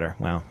open letter.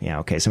 Well, yeah,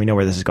 okay, so we know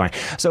where this is going.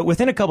 So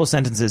within a couple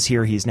sentences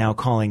here, he's now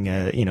calling,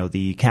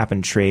 the cap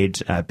and trade,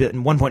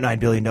 $1.9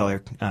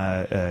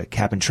 billion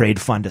cap and trade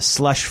fund a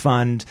slush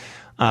fund.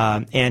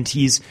 And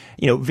he's,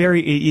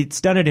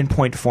 it's done it in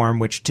point form,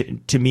 which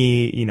to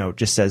me,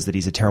 just says that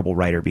he's a terrible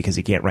writer because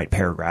he can't write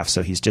paragraphs.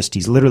 So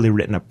he's literally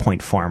written a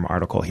point form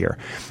article here.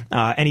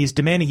 And he's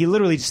demanding, he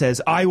literally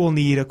says, I will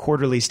need a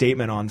quarterly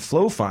statement on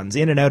flow funds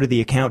in and out of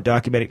the account,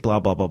 documenting blah,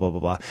 blah, blah, blah,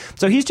 blah, blah.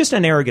 So he's just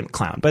an arrogant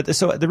clown. But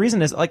so the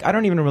reason is, I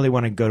don't even really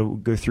want to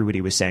go through what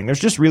he was saying. There's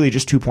just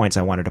 2 points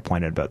I wanted to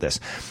point out about this.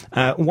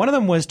 One of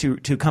them was to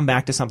come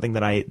back to something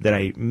that I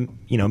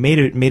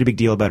made a big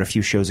deal about a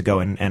few shows ago,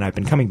 and I've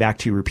been coming back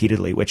to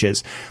repeatedly, which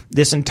is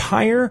this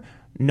entire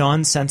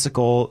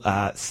nonsensical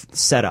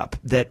setup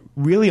that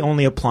really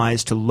only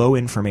applies to low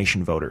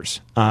information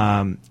voters.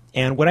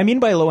 And what I mean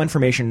by low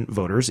information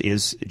voters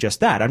is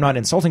just that. I'm not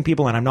insulting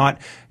people, and I'm not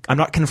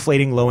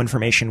conflating low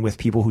information with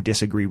people who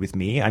disagree with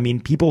me. I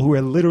mean people who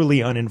are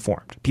literally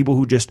uninformed, people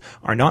who just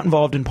are not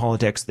involved in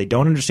politics. They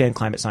don't understand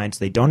climate science.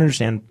 They don't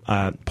understand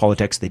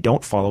politics. They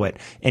don't follow it,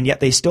 and yet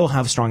they still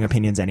have strong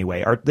opinions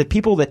anyway. Are the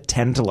people that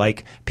tend to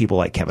like people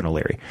like Kevin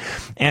O'Leary.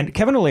 And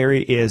Kevin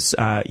O'Leary is,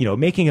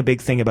 making a big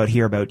thing about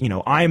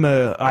I'm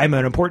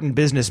an important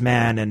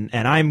businessman,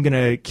 and I'm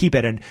gonna keep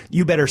it, and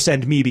you better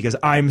send me because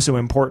I'm so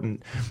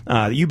important.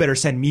 You better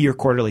send me your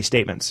quarterly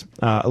statements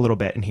a little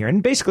bit in here.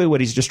 And basically what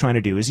he's just trying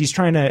to do is he's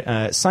trying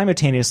to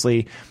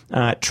simultaneously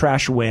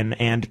trash Wynne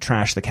and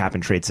trash the cap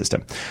and trade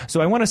system. So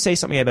I want to say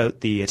something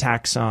about the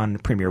attacks on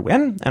Premier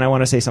Wynne, and I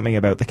want to say something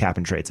about the cap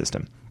and trade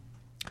system.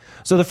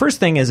 So the first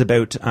thing is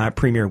about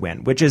Premier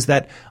Wynne, which is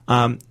that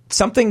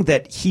something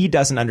that he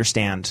doesn't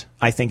understand,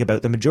 I think,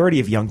 about the majority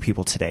of young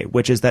people today,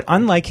 which is that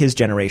unlike his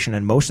generation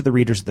and most of the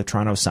readers of the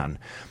Toronto Sun,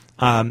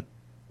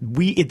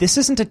 this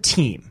isn't a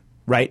team.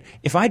 right?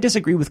 If I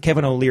disagree with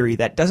Kevin O'Leary,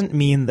 that doesn't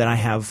mean that I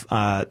have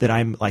that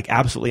I'm like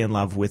absolutely in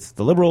love with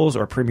the Liberals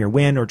or Premier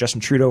Wynne or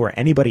Justin Trudeau or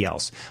anybody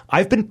else.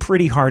 I've been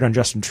pretty hard on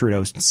Justin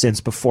Trudeau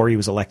since before he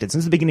was elected,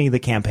 since the beginning of the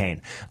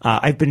campaign.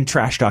 I've been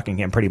trash talking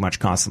him pretty much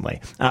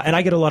constantly, and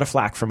I get a lot of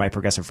flack from my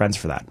progressive friends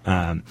for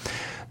that.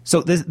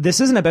 So this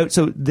isn't about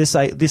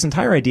this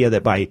entire idea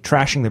that by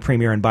trashing the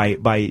Premier and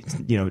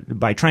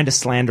by trying to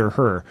slander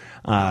her,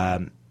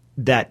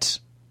 that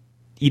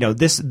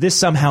this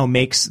somehow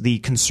makes the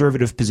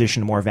conservative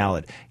position more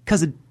valid,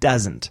 because it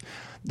doesn't.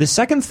 The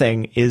second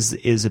thing is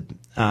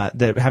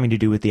that having to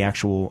do with the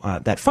actual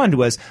that fund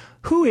was,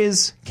 who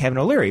is Kevin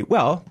O'Leary?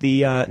 Well,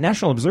 the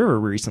National Observer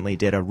recently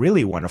did a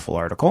really wonderful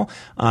article,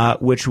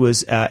 which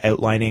was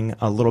outlining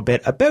a little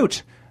bit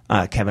about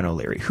Kevin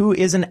O'Leary, who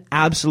is an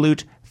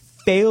absolute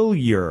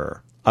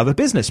failure of a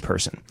business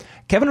person.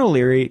 Kevin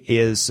O'Leary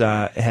has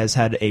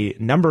had a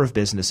number of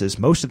businesses.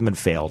 Most of them have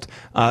failed.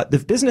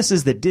 The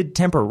businesses that did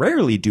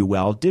temporarily do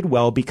well did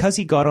well because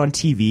he got on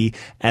TV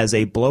as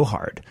a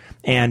blowhard.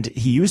 And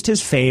he used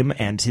his fame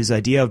and his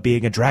idea of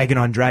being a dragon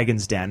on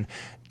Dragon's Den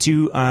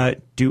to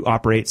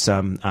operate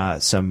some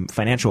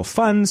financial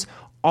funds,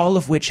 all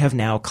of which have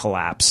now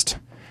collapsed.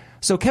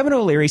 So Kevin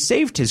O'Leary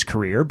saved his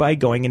career by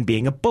going and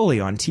being a bully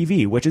on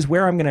TV, which is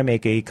where I'm going to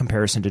make a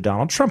comparison to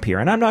Donald Trump here.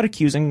 And I'm not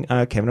accusing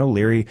Kevin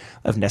O'Leary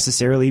of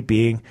necessarily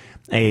being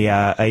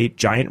a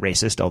giant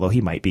racist, although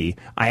he might be.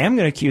 I am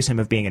going to accuse him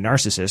of being a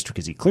narcissist,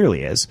 because he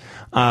clearly is.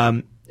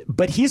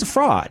 But he's a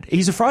fraud.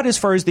 He's a fraud as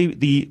far as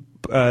the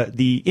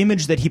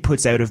image that he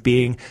puts out of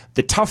being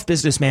the tough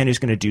businessman who's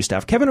going to do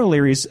stuff. Kevin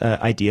O'Leary's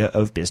idea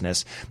of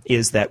business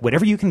is that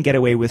whatever you can get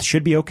away with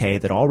should be okay,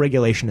 that all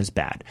regulation is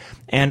bad.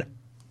 And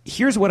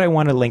here's what I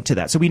want to link to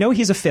that. So we know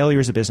he's a failure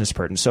as a business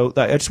person. So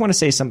I just want to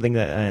say something,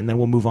 and then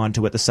we'll move on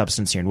to what the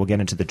substance here, and we'll get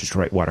into the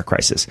Detroit water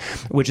crisis,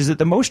 which is that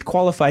the most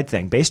qualified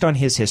thing, based on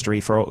his history,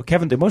 for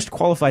Kevin, the most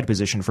qualified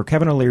position for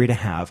Kevin O'Leary to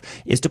have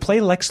is to play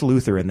Lex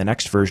Luthor in the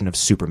next version of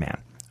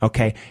Superman.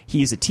 Okay?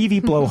 He's a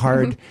TV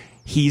blowhard.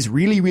 He's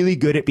really, really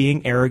good at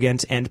being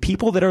arrogant, and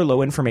people that are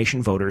low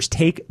information voters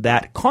take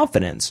that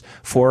confidence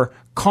for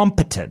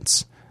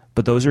competence.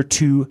 But those are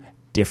two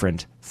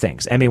different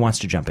things. Emmy wants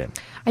to jump in.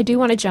 I do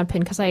want to jump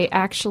in because I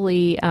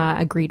actually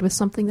agreed with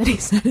something that he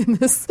said in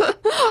this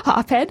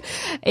op-ed.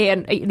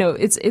 And,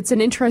 it's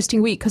an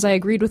interesting week because I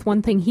agreed with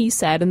one thing he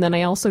said, and then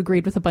I also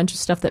agreed with a bunch of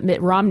stuff that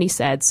Mitt Romney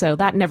said. So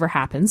that never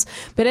happens.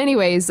 But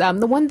anyways,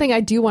 the one thing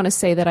I do want to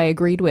say that I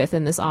agreed with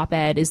in this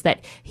op-ed is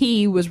that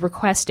he was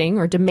requesting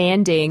or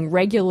demanding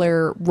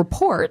regular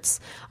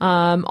reports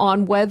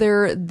on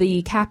whether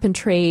the cap and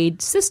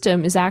trade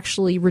system is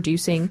actually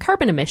reducing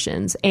carbon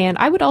emissions. And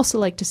I would also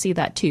like to see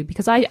that too,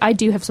 because I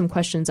do have some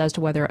questions as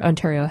to whether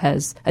Ontario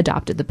has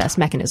adopted the best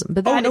mechanism.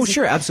 But that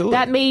sure,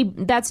 absolutely.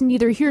 That's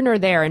neither here nor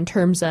there in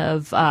terms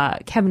of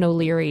Kevin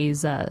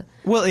O'Leary's.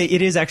 Well,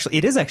 it is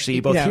actually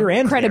both here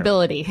and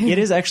credibility. There. It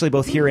is actually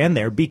both here and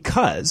there,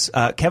 because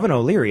Kevin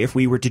O'Leary, if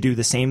we were to do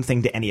the same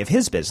thing to any of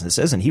his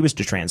businesses and he was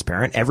too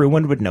transparent,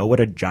 everyone would know what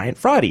a giant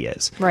fraud he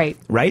is. Right.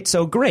 Right?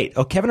 So great.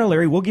 Oh, Kevin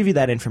O'Leary, we'll give you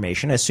that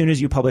information as soon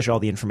as you publish all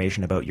the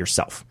information about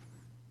yourself.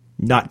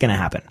 Not going to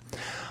happen.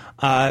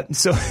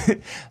 So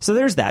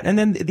there's that. And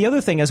then the other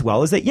thing as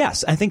well is that,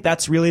 yes, I think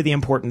that's really the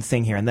important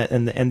thing here. And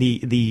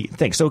the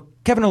thing. So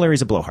Kevin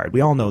O'Leary's a blowhard.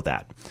 We all know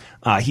that.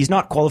 He's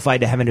not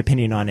qualified to have an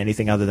opinion on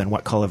anything other than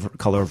what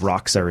color of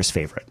rocks are his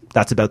favorite.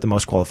 That's about the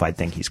most qualified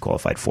thing he's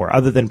qualified for,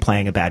 other than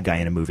playing a bad guy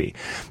in a movie.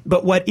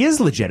 But what is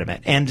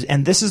legitimate,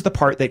 and this is the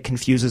part that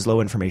confuses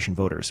low information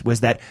voters, was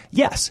that,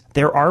 yes,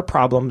 there are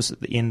problems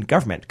in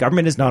government.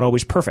 Government is not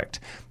always perfect.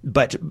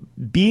 But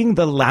being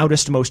the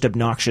loudest, most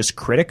obnoxious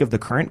critic of the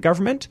current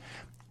government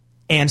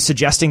and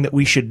suggesting that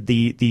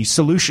the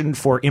solution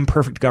for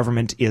imperfect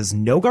government is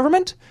no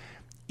government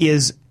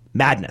is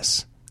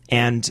madness.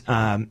 And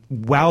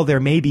while there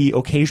may be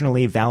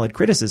occasionally valid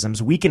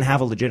criticisms, we can have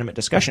a legitimate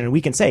discussion, and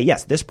we can say,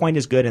 yes, this point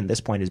is good and this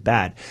point is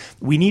bad.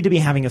 We need to be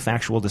having a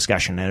factual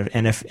discussion.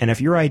 And if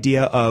your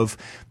idea of,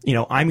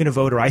 I'm going to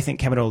vote, or I think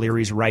Kevin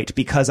O'Leary's right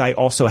because I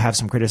also have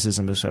some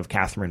criticisms of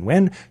Catherine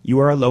Wynne, you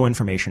are a low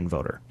information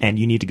voter, and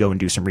you need to go and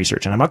do some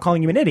research. And I'm not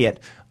calling you an idiot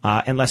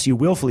unless you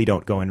willfully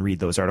don't go and read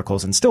those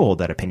articles and still hold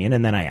that opinion,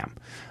 and then I am.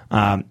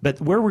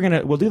 But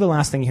we'll do the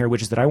last thing here,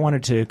 which is that I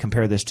wanted to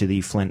compare this to the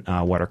Flint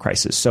water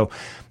crisis. So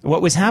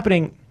what was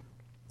happening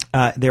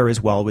there as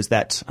well was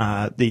that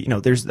I'm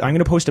going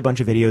to post a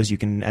bunch of videos. You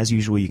can, as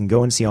usual, you can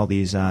go and see all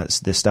this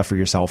stuff for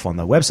yourself on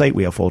the website.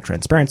 We have full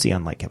transparency,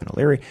 unlike Kevin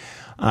O'Leary.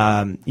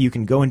 You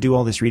can go and do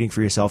all this reading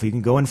for yourself. You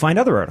can go and find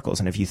other articles,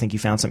 and if you think you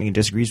found something that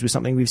disagrees with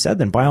something we've said,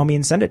 then by all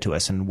means send it to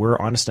us, and we're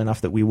honest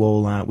enough that we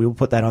will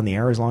put that on the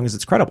air as long as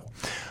it's credible.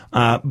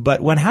 But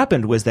what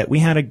happened was that we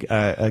had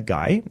a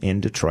guy in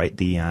Detroit.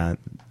 Sorry,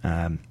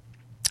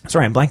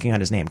 I'm blanking on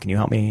his name. Can you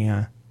help me?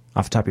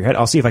 off the top of your head?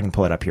 I'll see if I can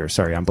pull it up here.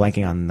 Sorry, I'm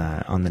blanking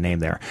on the name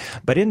there.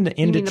 But in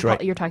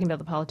Detroit, you're talking about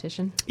the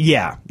politician?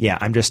 Yeah.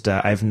 I'm just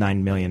I have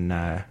 9 million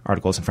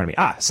articles in front of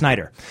me.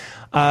 Snyder.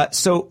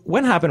 So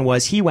what happened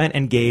was he went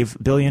and gave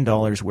 $1 billion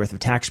worth of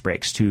tax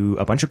breaks to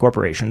a bunch of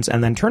corporations,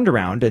 and then turned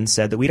around and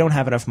said that we don't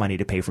have enough money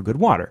to pay for good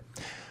water.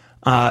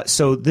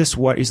 So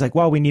he's like,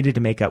 well, we needed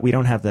to make up. We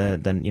don't have the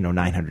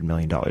 $900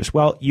 million.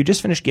 Well, you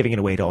just finished giving it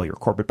away to all your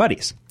corporate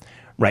buddies.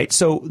 Right.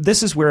 So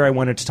this is where I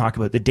wanted to talk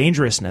about the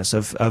dangerousness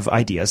of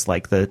ideas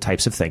like the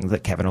types of things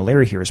that Kevin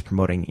O'Leary here is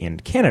promoting in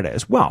Canada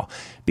as well.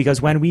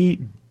 Because when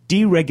we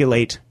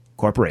deregulate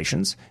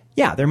corporations,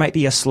 there might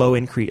be a slow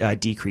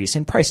decrease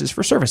in prices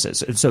for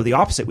services. And so the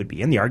opposite would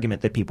be, and the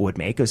argument that people would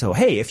make is,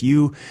 hey, if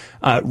you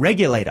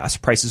regulate us,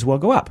 prices will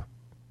go up.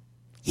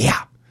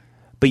 Yeah.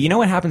 But you know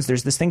what happens?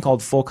 There's this thing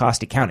called full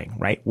cost accounting,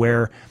 right?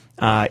 Where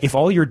if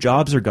all your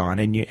jobs are gone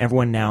and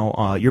everyone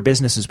now, your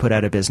business is put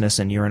out of business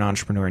and you're an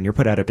entrepreneur and you're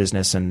put out of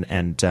business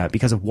and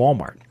because of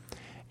Walmart,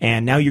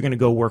 and now you're going to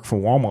go work for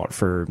Walmart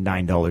for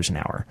 $9 an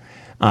hour.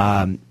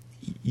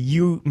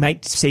 You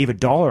might save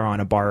 $1 on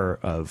a bar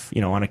of,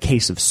 on a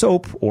case of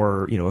soap,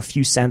 or, a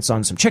few cents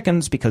on some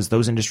chickens, because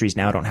those industries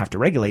now don't have to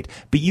regulate,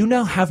 but you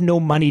now have no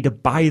money to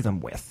buy them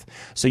with.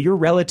 So your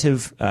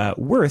relative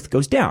worth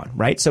goes down,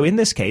 right? So in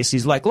this case,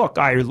 he's like, look,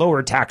 I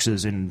lowered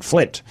taxes in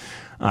Flint.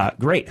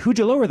 Great. Who'd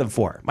you lower them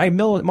for? My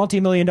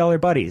multi-million-dollar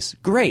buddies.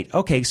 Great.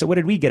 Okay, so what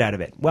did we get out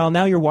of it? Well,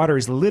 now your water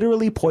is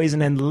literally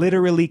poison and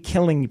literally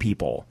killing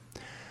people.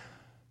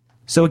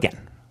 So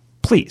again,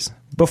 please,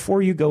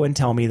 before you go and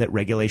tell me that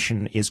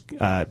regulation is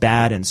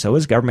bad and so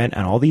is government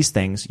and all these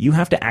things, you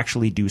have to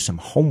actually do some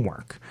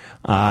homework.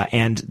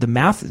 And the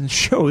math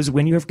shows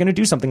when you're going to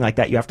do something like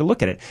that, you have to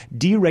look at it.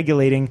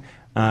 Deregulating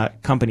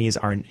companies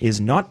is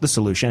not the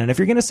solution. And if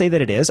you're going to say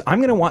that it is, I'm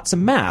going to want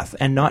some math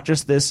and not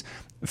just this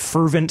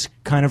fervent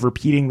kind of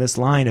repeating this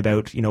line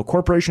about,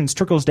 corporations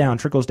trickles down,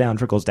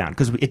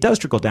 because it does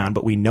trickle down,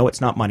 but we know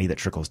it's not money that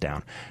trickles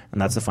down. And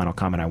that's the final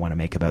comment I want to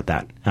make about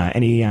that.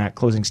 Any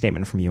closing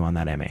statement from you on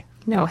that, Emma?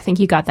 No, I think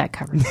you got that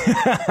covered.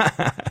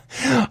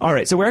 All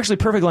right. So we're actually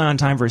perfectly on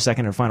time for a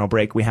second and final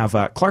break. We have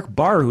Clark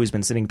Barr, who's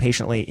been sitting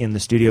patiently in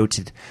the studio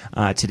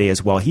today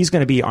as well. He's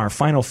going to be our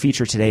final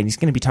feature today, and he's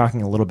going to be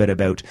talking a little bit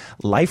about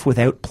life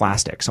without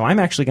plastic. So I'm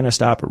actually going to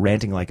stop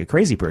ranting like a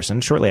crazy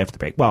person shortly after the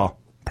break. Well,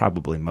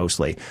 probably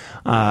mostly.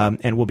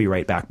 And we'll be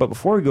right back. But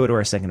before we go to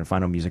our second and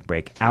final music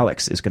break,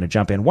 Alex is going to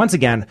jump in once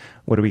again.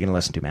 What are we going to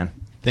listen to, man?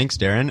 Thanks,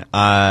 Darren.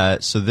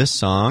 So this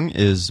song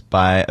is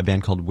by a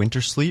band called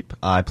Winter Sleep.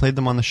 I played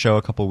them on the show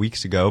a couple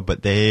weeks ago,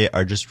 but they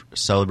are just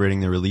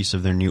celebrating the release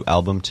of their new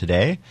album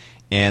today.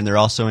 And they're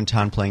also in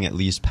town playing at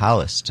Lee's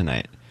Palace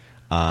tonight.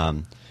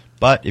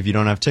 But if you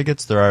don't have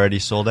tickets, they're already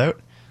sold out.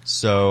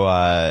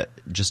 So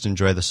just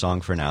enjoy the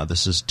song for now.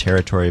 This is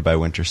Territory by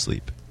Winter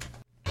Sleep.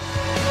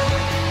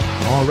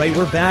 All right,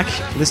 we're back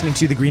listening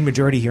to The Green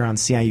Majority here on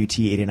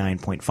CIUT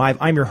 89.5.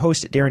 I'm your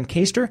host, Darren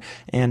Keister,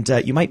 and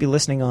you might be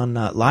listening on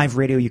live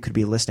radio. You could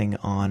be listening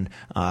on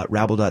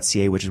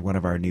Rabble.ca, which is one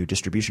of our new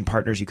distribution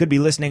partners. You could be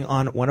listening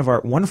on one of our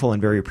wonderful and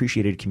very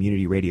appreciated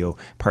community radio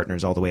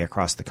partners all the way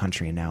across the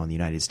country and now in the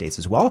United States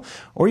as well.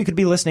 Or you could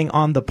be listening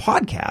on the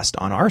podcast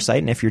on our site,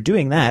 and if you're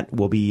doing that,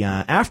 we'll be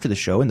after the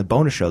show in the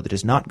bonus show that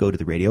does not go to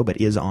the radio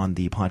but is on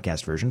the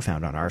podcast version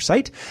found on our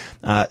site.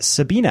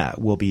 Sabina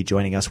will be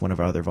joining us, one of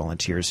our other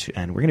volunteers,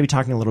 and we're going to be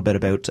talking a little bit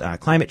about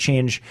climate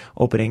change,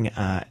 opening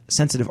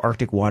sensitive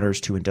Arctic waters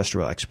to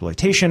industrial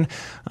exploitation.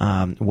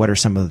 What are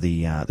some of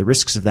the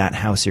risks of that?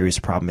 How serious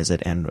a problem is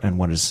it? And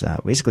what is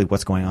basically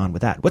what's going on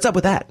with that? What's up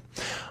with that?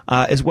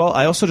 As well,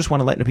 I also just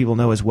want to let people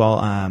know as well.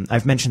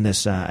 I've mentioned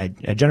this. I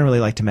generally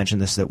like to mention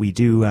this, that we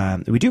do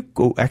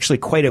go actually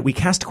we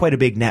cast quite a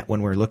big net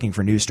when we're looking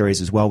for news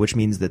stories as well, which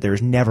means that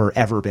there's never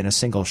ever been a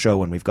single show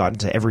when we've gotten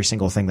to every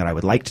single thing that I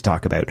would like to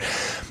talk about.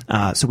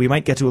 So we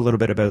might get to a little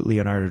bit about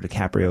Leonardo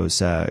DiCaprio's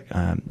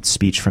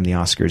speech from the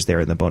Oscars there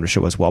in the bonus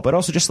show as well, but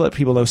also just to let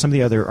people know some of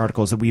the other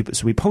articles that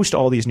we post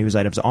all these news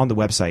items on the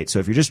website. So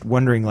if you're just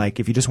wondering,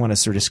 if you just want to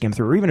sort of skim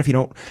through, or even if you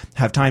don't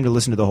have time to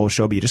listen to the whole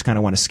show, but you just kind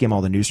of want to skim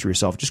all the news for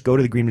yourself, just go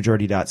to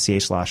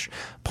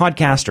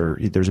thegreenmajority.ca/podcast,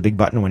 or there's a big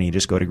button when you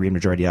just go to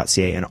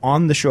greenmajority.ca, and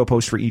on the show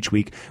post for each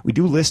week, we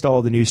do list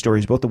all the news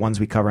stories, both the ones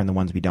we cover and the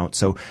ones we don't.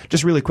 So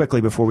just really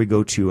quickly before we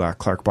go to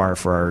Clark Barr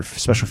for our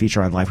special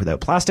feature on life without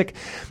plastic,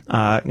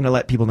 I'm going to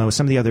let people know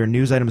some of the other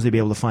news items they'll be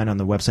able to find on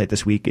the website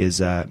this week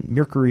is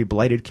Mercury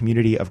blighted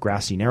community of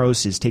Grassy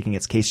Narrows is taking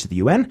its case to the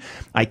UN.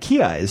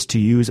 IKEA is to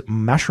use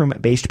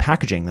mushroom-based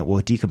packaging that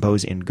will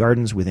decompose in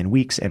gardens within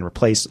weeks and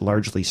replace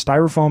largely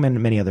styrofoam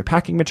and many other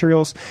packing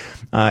materials.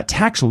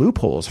 Tax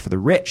loopholes for the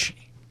rich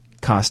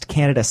cost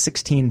Canada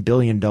 $16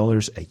 billion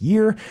a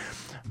year.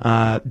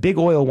 Big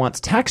Oil wants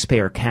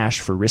taxpayer cash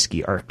for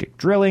risky Arctic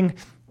drilling.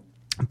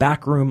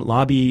 Backroom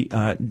lobby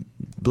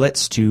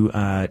blitz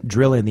to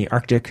drill in the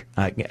Arctic.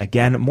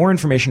 Again, more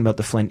information about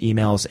the Flint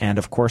emails, and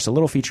of course a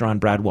little feature on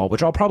Brad Wall,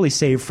 which I'll probably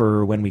save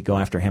for when we go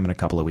after him in a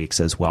couple of weeks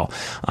as well.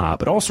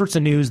 But all sorts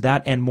of news,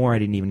 that and more I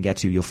didn't even get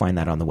to, you'll find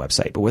that on the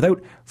website. But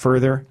without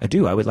further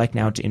ado, I would like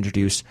now to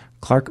introduce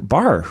Clark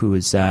Barr, who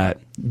is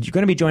you're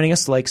going to be joining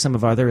us like some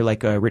of other,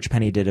 like Rich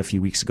Penny did a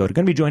few weeks ago. You're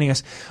going to be joining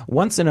us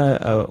once in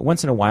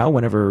a while,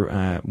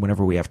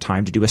 whenever we have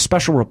time, to do a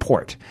special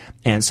report.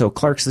 And so,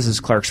 this is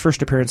Clark's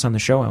first appearance on the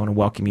show. I want to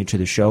welcome you to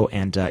the show,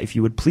 and if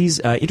you would please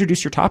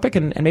introduce your topic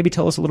and maybe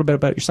tell us a little bit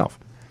about yourself.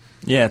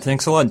 Yeah,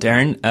 thanks a lot,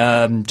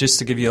 Darren. Just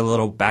to give you a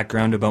little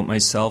background about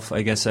myself,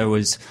 I guess I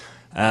was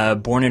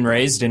born and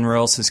raised in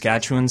rural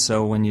Saskatchewan,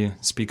 so when you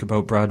speak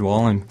about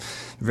Broadwall, I'm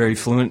very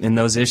fluent in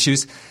those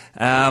issues.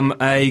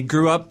 I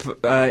grew up,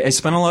 I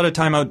spent a lot of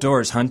time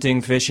outdoors,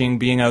 hunting, fishing,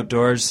 being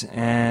outdoors,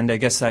 and I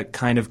guess that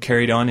kind of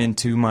carried on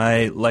into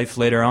my life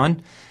later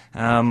on.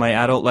 My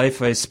adult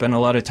life, I spent a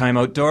lot of time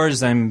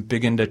outdoors. I'm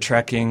big into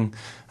trekking,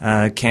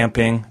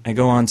 camping. I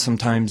go on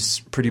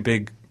sometimes pretty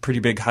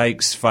big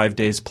hikes, 5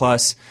 days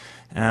plus.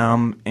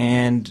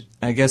 And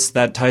I guess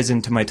that ties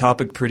into my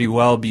topic pretty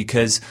well,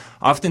 because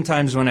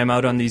oftentimes when I'm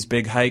out on these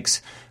big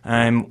hikes,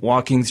 I'm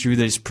walking through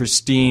this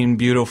pristine,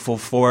 beautiful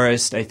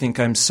forest. I think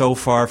I'm so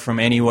far from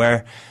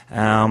anywhere.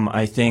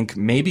 I think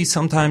maybe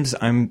sometimes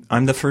I'm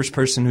the first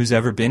person who's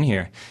ever been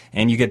here.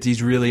 And you get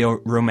these really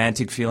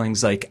romantic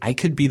feelings like I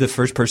could be the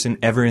first person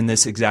ever in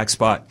this exact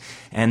spot.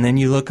 And then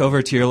you look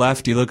over to your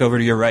left, you look over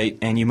to your right,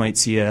 and you might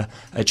see a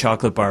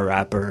chocolate bar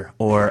wrapper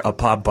or a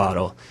pop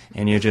bottle.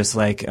 And you're just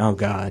like, oh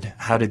God,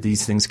 how did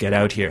these things get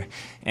out here?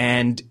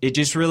 And it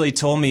just really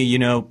told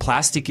me,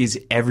 plastic is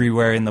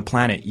everywhere in the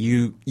planet.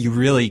 You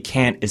really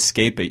can't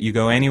escape it. You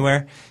go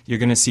anywhere, you're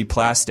going to see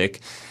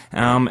plastic.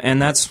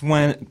 And that's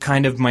when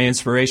kind of my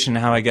inspiration,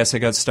 how I guess I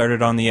got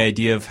started on the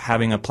idea of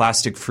having a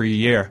plastic-free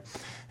year.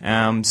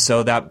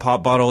 So that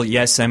pop bottle,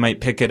 yes, I might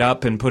pick it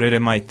up and put it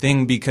in my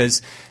thing,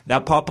 because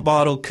that pop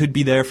bottle could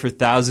be there for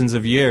thousands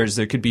of years.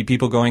 There could be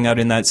people going out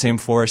in that same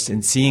forest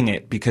and seeing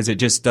it because it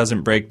just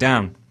doesn't break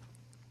down.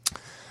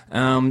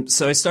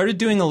 So I started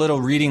doing a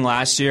little reading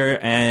last year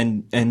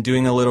and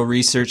doing a little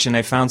research, and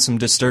I found some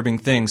disturbing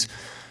things.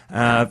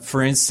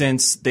 For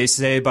instance, they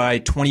say by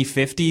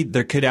 2050,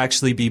 there could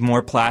actually be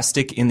more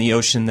plastic in the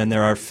ocean than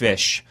there are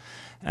fish.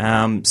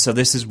 So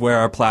this is where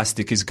our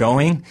plastic is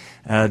going.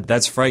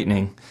 That's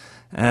frightening.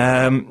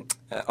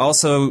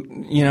 Also,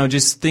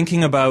 just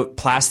thinking about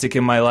plastic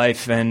in my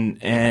life,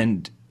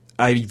 and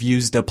I've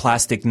used a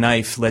plastic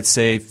knife. Let's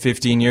say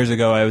 15 years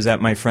ago, I was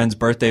at my friend's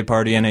birthday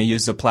party and I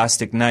used a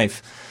plastic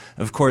knife.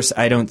 Of course,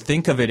 I don't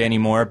think of it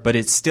anymore, but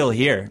it's still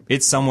here.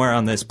 It's somewhere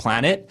on this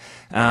planet,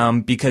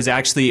 because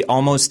actually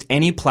almost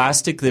any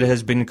plastic that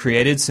has been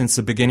created since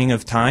the beginning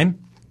of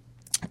time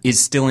is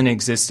still in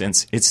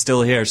existence. It's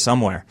still here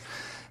somewhere.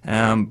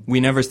 We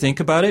never think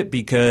about it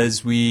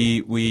because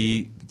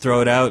we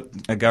throw it out,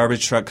 a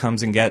garbage truck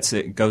comes and gets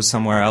it, goes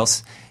somewhere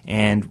else,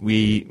 and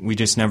we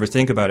just never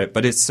think about it,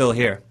 but it's still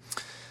here.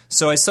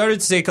 So I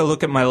started to take a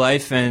look at my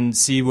life and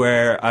see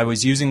where I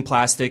was using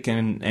plastic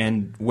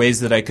and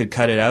ways that I could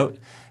cut it out.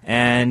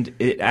 And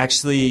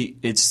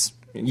it's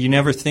you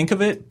never think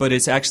of it, but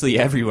it's actually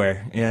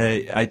everywhere.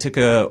 I took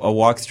a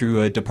walk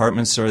through a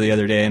department store the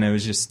other day, and I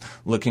was just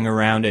looking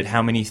around at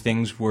how many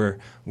things were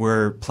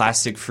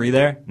plastic free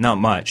there. Not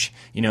much.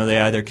 They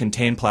either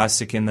contain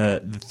plastic in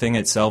the thing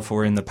itself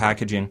or in the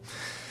packaging.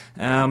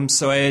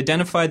 So I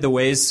identified the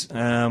ways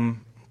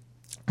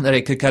that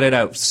I could cut it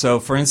out. So,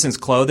 for instance,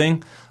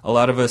 clothing. A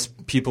lot of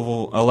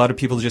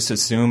people just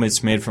assume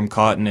it's made from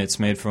cotton, it's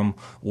made from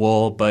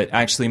wool, but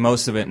actually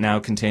most of it now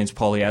contains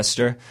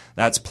polyester.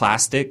 That's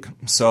plastic.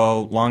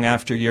 So long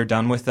after you're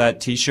done with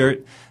that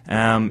T-shirt,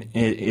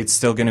 it's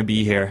still going to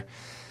be here.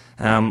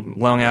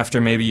 Long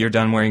after maybe you're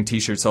done wearing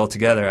T-shirts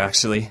altogether,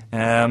 actually.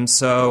 I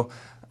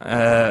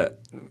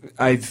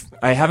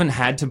haven't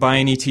had to buy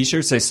any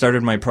T-shirts. I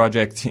started my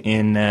project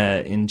in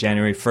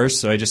January 1st,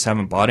 so I just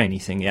haven't bought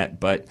anything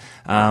yet. But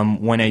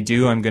when I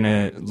do, I'm going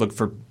to look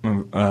for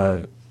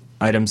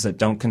items that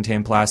don't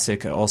contain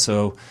plastic,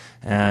 also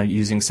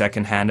using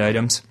second-hand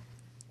items.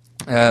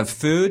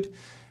 Food,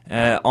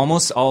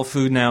 almost all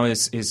food now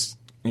is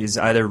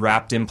either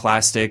wrapped in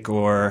plastic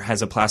or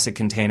has a plastic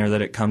container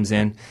that it comes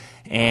in.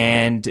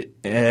 And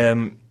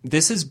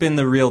this has been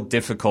the real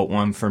difficult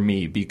one for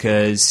me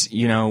because,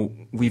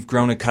 we've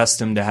grown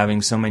accustomed to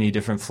having so many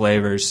different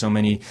flavors, so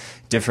many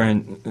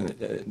different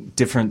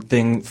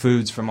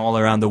foods from all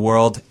around the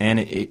world, and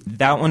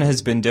that one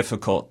has been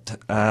difficult.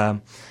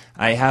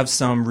 I have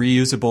some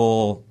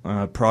reusable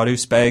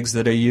produce bags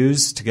that I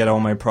use to get all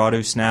my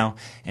produce now,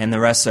 and the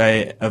rest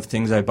of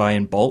things I buy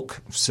in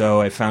bulk.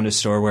 So I found a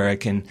store where I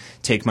can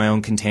take my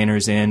own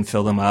containers in,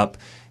 fill them up,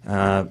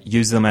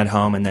 use them at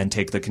home, and then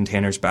take the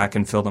containers back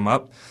and fill them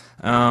up.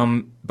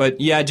 But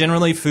yeah,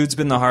 generally food's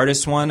been the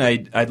hardest one.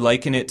 I'd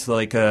liken it to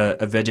like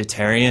a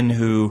vegetarian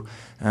who,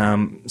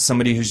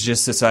 somebody who's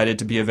just decided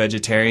to be a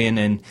vegetarian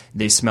and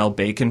they smell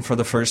bacon for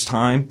the first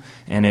time.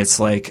 And it's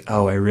like,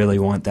 oh, I really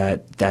want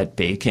that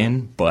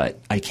bacon, but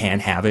I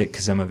can't have it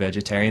because I'm a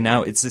vegetarian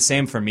now. It's the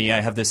same for me.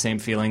 I have the same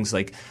feelings.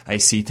 Like I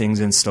see things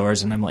in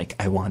stores and I'm like,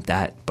 I want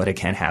that, but I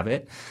can't have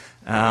it.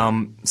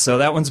 So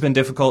that one's been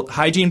difficult.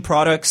 Hygiene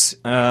products,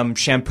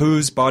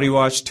 shampoos, body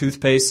wash,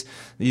 toothpaste,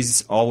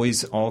 These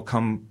always all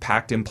come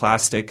packed in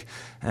plastic.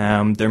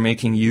 They're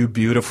making you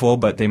beautiful,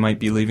 but they might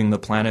be leaving the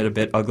planet a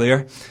bit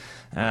uglier.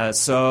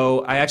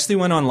 So I actually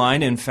went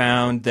online and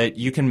found that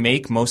you can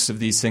make most of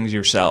these things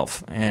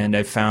yourself. And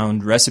I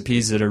found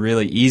recipes that are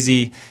really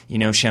easy. You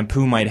know,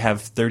 shampoo might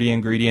have 30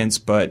 ingredients,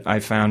 but I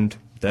found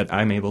that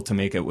I'm able to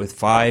make it with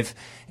 5,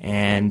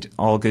 and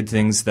all good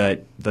things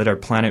that are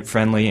planet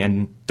friendly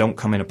and don't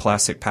come in a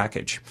plastic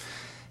package.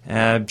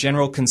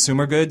 General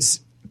consumer goods,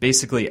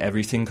 basically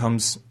everything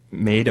comes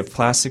made of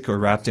plastic or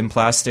wrapped in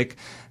plastic.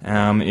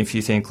 If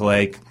you think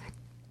like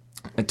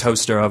a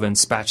toaster oven,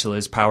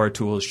 spatulas, power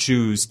tools,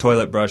 shoes,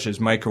 toilet brushes,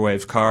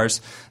 microwaves,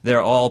 cars,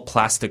 they're all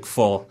plastic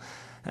full.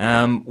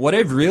 What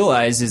I've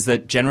realized is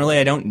that generally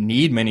I don't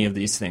need many of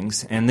these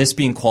things, and this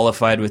being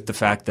qualified with the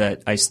fact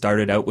that I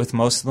started out with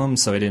most of them,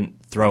 so I didn't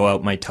throw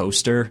out my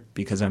toaster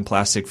because I'm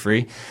plastic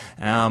free.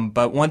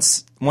 But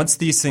once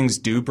these things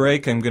do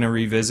break, I'm going to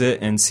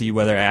revisit and see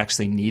whether I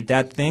actually need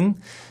that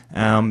thing,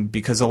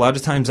 because a lot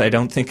of times I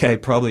don't think I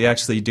probably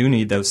actually do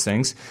need those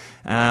things.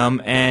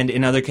 And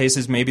in other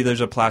cases, maybe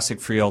there's a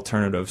plastic-free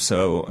alternative,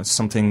 so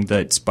something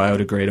that's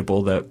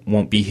biodegradable that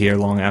won't be here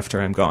long after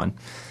I'm gone.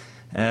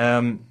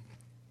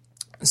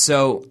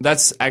 So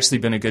that's actually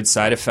been a good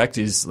side effect,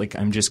 is like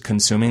I'm just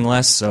consuming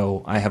less,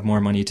 so I have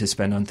more money to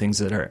spend on things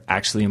that are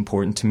actually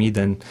important to me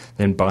than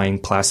buying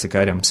plastic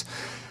items.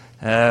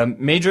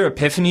 Major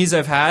epiphanies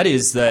I've had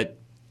is that,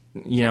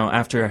 you know,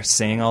 after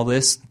saying all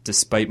this,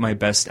 despite my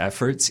best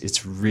efforts,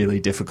 it's really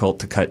difficult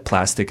to cut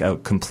plastic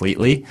out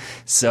completely.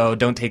 So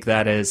don't take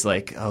that as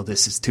like, oh,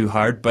 this is too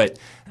hard. But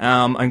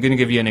I'm going to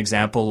give you an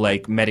example.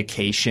 Like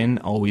medication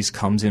always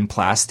comes in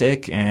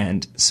plastic.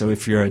 And so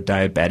if you're a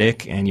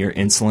diabetic and your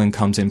insulin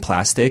comes in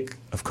plastic,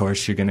 of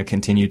course, you're going to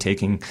continue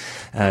taking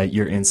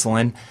your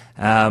insulin.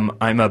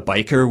 I'm a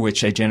biker,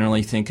 which I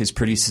generally think is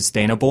pretty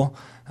sustainable.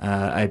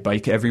 I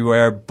bike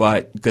everywhere,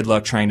 but good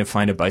luck trying to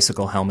find a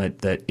bicycle helmet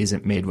that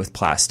isn't made with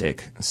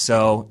plastic.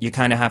 So you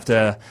kind of have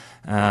to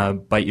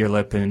bite your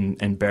lip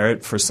and bear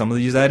it for some of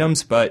these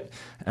items. But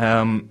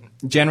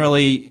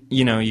generally,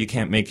 you know, you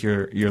can't make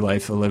your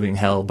life a living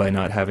hell by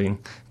not having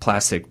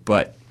plastic.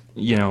 But,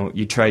 you know,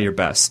 you try your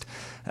best.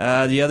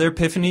 The other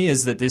epiphany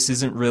is that this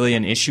isn't really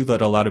an issue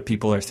that a lot of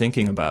people are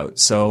thinking about.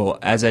 So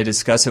as I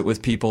discuss it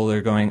with people,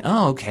 they're going,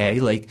 oh, okay,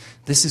 like,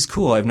 this is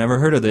cool. I've never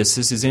heard of this.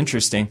 This is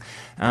interesting.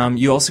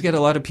 You also get a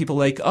lot of people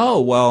like,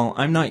 oh, well,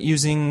 I'm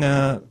using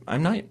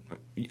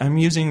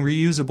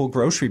reusable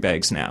grocery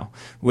bags now,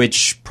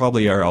 which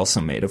probably are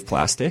also made of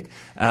plastic.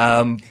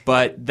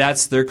 But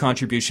that's their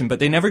contribution. But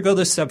they never go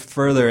this step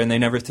further, and they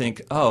never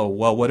think, oh,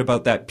 well, what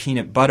about that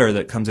peanut butter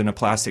that comes in a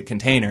plastic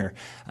container?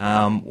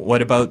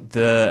 What about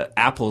the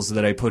apples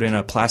that I put in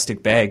a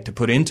plastic bag to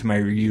put into my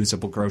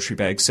reusable grocery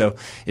bag? So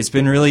it's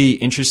been really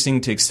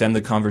interesting to extend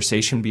the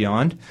conversation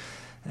beyond.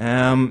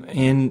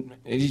 And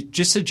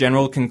just a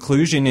general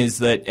conclusion is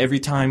that every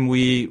time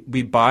we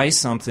buy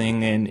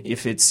something, and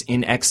if it's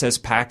in excess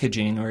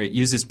packaging or it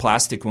uses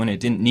plastic when it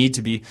didn't need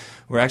to be,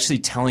 we're actually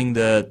telling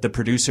the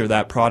producer of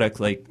that product,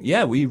 like,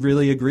 yeah, we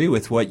really agree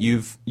with what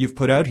you've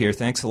put out here.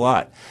 Thanks a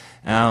lot.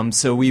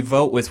 So we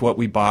vote with what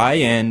we buy,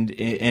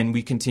 and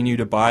we continue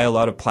to buy a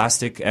lot of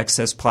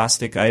excess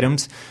plastic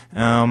items.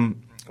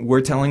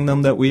 We're telling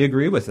them that we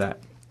agree with that.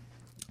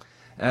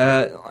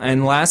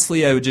 And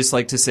lastly, I would just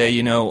like to say,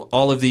 you know,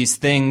 all of these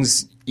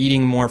things,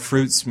 eating more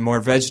fruits, more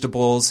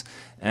vegetables,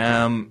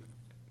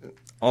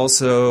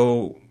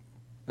 also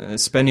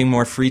spending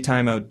more free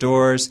time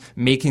outdoors,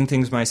 making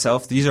things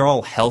myself, these are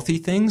all healthy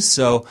things.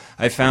 So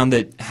I found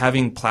that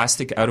having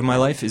plastic out of my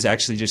life is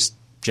actually just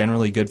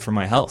generally good for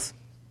my health.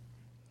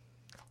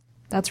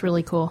 That's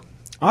really cool.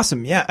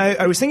 Awesome. Yeah,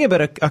 I was thinking about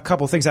a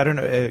couple things. I don't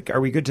know.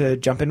 Are we good to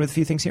jump in with a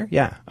few things here?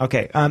 Yeah.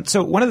 Okay.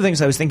 So one of the things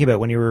I was thinking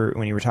about when you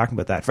were talking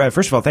about that.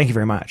 First of all, thank you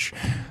very much.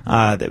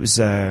 That was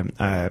a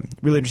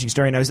really interesting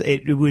story, and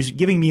it was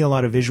giving me a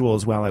lot of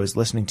visuals while I was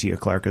listening to you,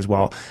 Clark, as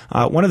well.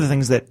 One of the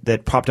things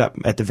that popped up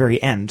at the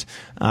very end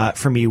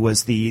for me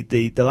was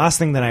the last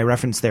thing that I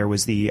referenced there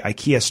was the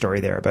IKEA story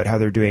there about how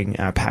they're doing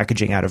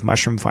packaging out of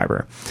mushroom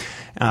fiber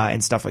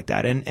and stuff like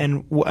that.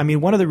 And I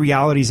mean, one of the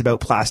realities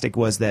about plastic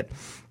was that,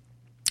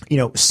 you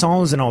know,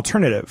 salt is an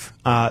alternative.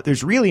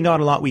 There's really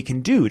not a lot we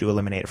can do to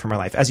eliminate it from our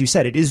life. As you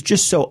said, it is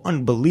just so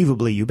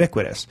unbelievably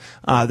ubiquitous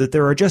that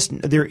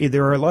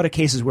there are a lot of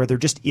cases where there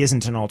just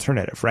isn't an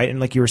alternative, right? And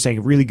like you were saying,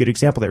 a really good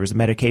example there was the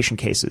medication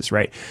cases,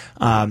 right?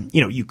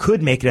 You know, you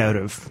could make it out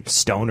of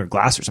stone or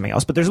glass or something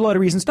else, but there's a lot of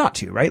reasons not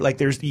to, right?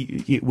 Like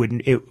it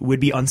would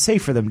be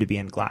unsafe for them to be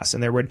in glass,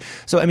 and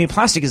so I mean,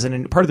 plastic is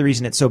part of the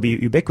reason it's so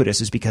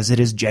ubiquitous is because it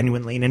is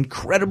genuinely an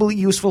incredibly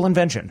useful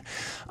invention.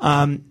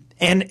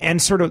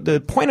 And sort of the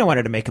point I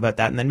wanted to make about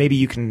that, and then maybe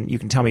you can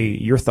tell me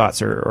your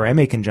thoughts, or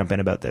Emma can jump in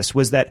about this,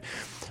 was that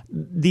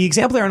the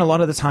example there, and a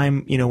lot of the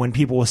time, when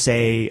people will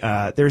say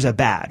there's a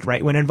bad,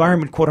 right? When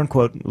environment, quote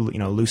unquote,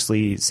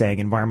 loosely saying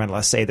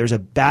environmentalists say there's a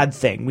bad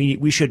thing.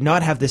 We should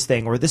not have this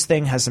thing, or this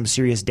thing has some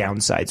serious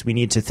downsides. We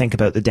need to think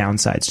about the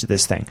downsides to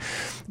this thing.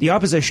 The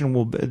opposition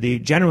will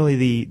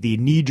generally the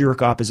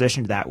knee-jerk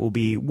opposition to that will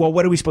be, well,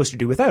 what are we supposed to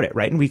do without it,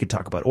 right? And we could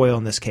talk about oil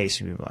in this case.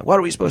 And like, what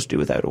are we supposed to do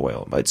without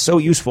oil? But it's so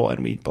useful,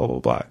 and we blah blah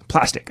blah.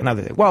 Plastic,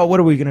 another thing. Well,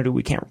 what are we going to do?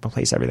 We can't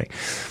replace everything.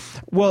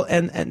 Well,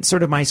 and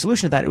sort of my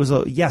solution to that, it was,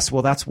 yes,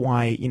 well, that's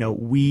why,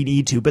 we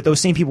need to. But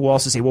those same people will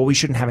also say, well, we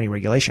shouldn't have any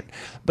regulation.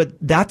 But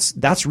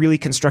that's really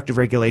constructive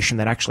regulation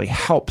that actually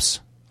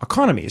helps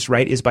economies,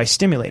 right, is by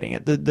stimulating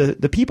it.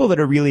 The people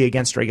that are really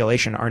against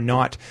regulation are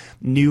not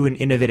new and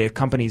innovative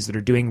companies that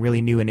are doing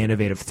really new and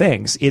innovative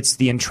things. It's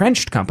the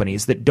entrenched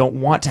companies that don't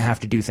want to have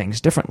to do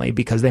things differently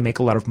because they make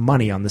a lot of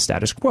money on the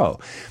status quo.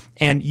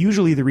 And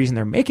usually the reason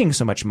they're making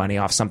so much money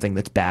off something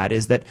that's bad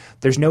is that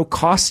there's no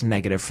cost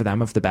negative for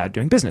them of the bad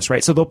doing business,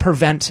 right? So they'll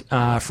prevent,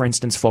 for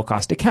instance, full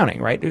cost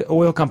accounting, right?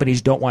 Oil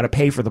companies don't want to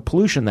pay for the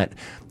pollution that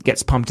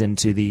gets pumped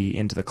into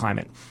the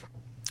climate.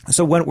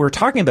 So when we're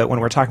talking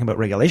about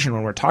regulation,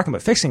 when we're talking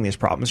about fixing these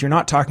problems, you're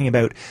not talking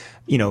about,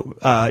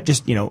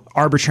 just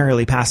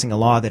arbitrarily passing a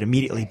law that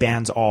immediately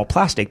bans all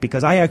plastic,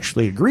 because I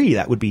actually agree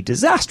that would be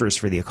disastrous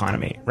for the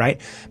economy, right?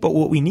 But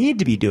what we need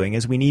to be doing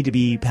is we need to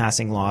be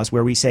passing laws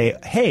where we say,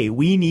 hey,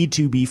 we need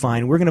to be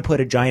fine. We're going to put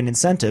a giant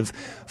incentive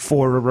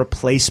for a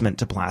replacement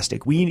to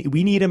plastic. We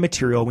need a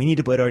material. We need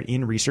to put it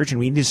in research, and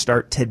we need to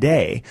start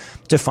today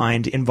to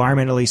find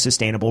environmentally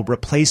sustainable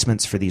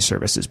replacements for these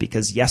services,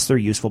 because yes, they're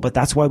useful, but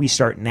that's why we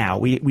start now.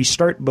 We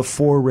start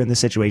before we're in the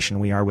situation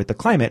we are with the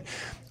climate,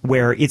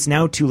 where it's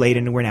now too late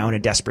and we're now in a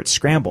desperate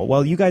scramble.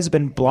 Well, you guys have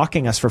been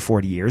blocking us for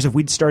 40 years. If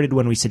we'd started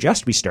when we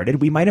suggest we started,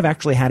 we might have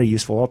actually had a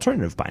useful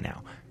alternative by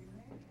now.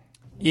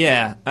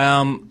 Yeah,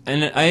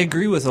 and I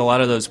agree with a lot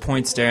of those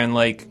points, Darren.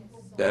 Like,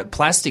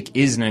 plastic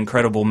is an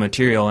incredible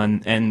material,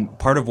 and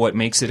part of what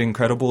makes it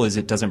incredible is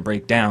it doesn't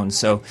break down.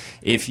 So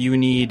if you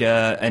need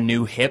a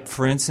new hip,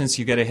 for instance,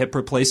 you get a hip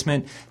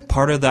replacement,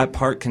 part of that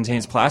part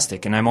contains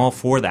plastic, and I'm all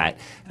for that.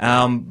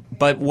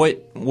 But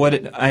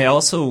what I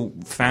also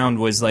found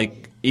was,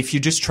 like, if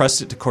you just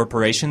trust it to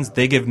corporations,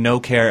 they give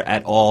no care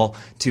at all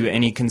to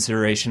any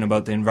consideration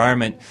about the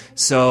environment.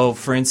 So,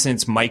 for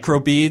instance,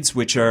 microbeads,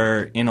 which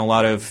are in a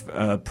lot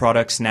of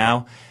products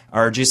now,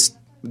 are just...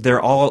 they're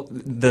all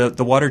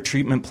the water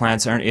treatment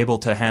plants aren't able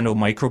to handle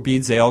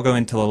microbeads. They all go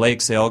into the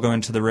lakes. They all go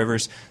into the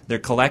rivers. They're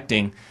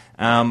collecting.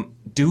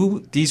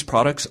 Do these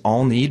products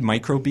all need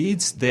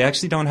microbeads? They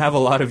actually don't have a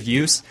lot of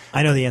use.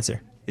 I know the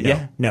answer.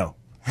 Yeah. No.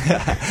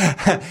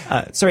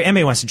 Sorry,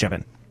 Emma wants to jump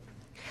in.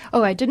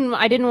 Oh, I didn't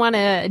want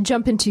to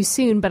jump in too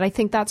soon, but I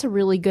think that's a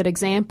really good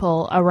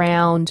example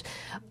around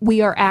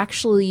we are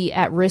actually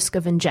at risk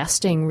of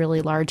ingesting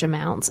really large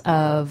amounts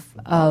of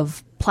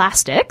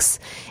plastics,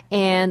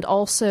 and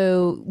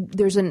also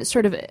there's a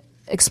sort of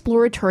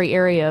exploratory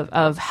area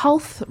of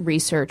health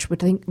research,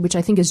 which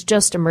I think is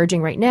just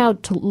emerging right now,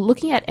 to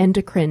looking at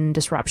endocrine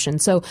disruption.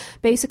 So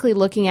basically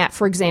looking at,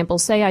 for example,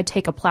 say I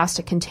take a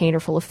plastic container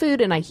full of food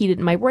and I heat it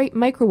in my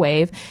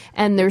microwave,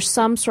 and there's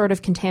some sort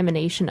of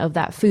contamination of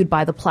that food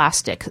by the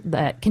plastic,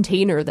 that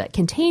container that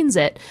contains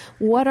it.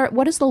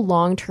 What is the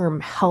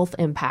long-term health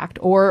impact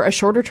or a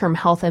shorter-term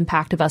health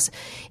impact of us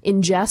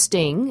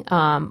ingesting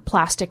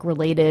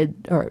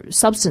plastic-related or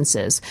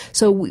substances?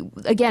 So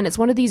again, it's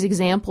one of these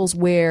examples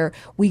where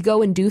we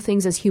go and do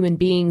things as human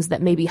beings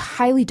that may be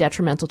highly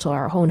detrimental to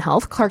our own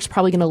health. Clark's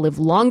probably going to live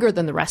longer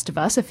than the rest of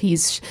us if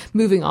he's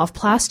moving off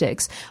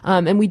plastics.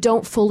 And we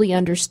don't fully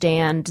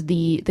understand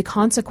the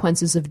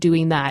consequences of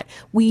doing that.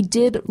 We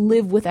did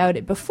live without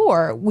it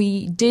before.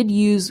 We did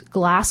use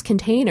glass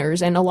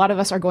containers, and a lot of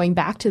us are going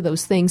back to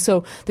those things.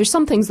 So there's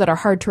some things that are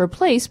hard to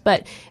replace,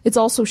 but it's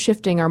also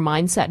shifting our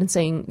mindset and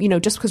saying,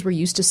 just because we're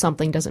used to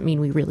something doesn't mean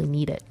we really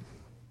need it.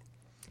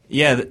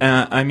 Yeah,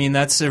 I mean,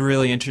 that's a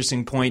really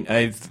interesting point.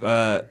 I've,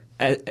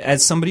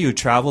 as somebody who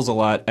travels a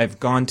lot, I've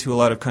gone to a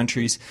lot of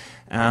countries.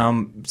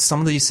 Some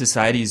of these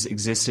societies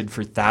existed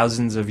for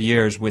thousands of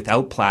years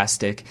without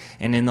plastic,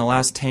 and in the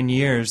last 10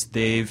 years,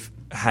 they've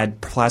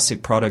had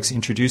plastic products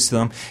introduced to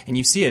them, and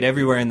you see it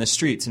everywhere in the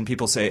streets, and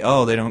people say,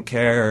 oh, they don't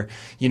care, or,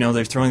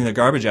 they're throwing their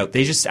garbage out.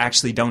 They just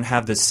actually don't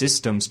have the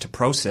systems to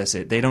process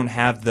it. They don't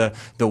have the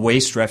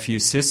waste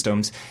refuse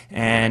systems,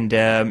 and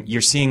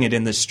you're seeing it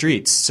in the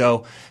streets.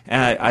 So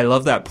I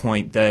love that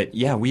point that,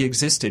 yeah, we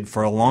existed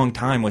for a long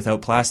time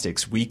without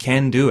plastics. We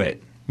can do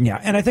it. Yeah,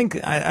 and I think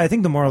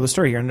the moral of the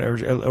story here,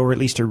 or at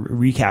least to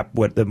recap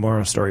what the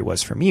moral story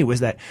was for me, was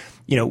that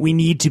we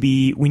need to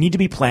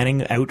be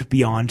planning out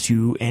beyond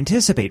to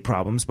anticipate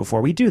problems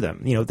before we do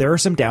them. There are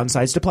some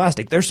downsides to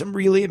plastic. There's some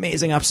really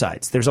amazing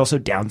upsides. There's also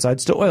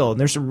downsides to oil, and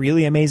there's some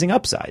really amazing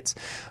upsides.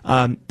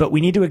 But we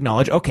need to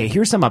acknowledge, okay,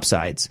 here's some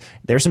upsides.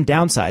 There's some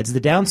downsides.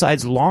 The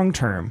downsides long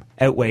term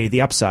outweigh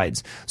the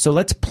upsides. So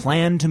let's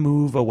plan to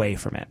move away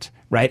from it.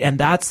 right? And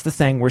that's the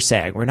thing we're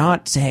saying. We're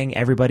not saying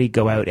everybody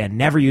go out and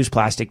never use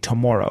plastic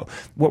tomorrow.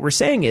 What we're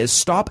saying is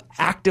stop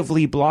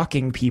actively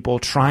blocking people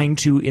trying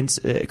to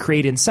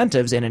create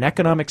incentives in an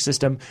economic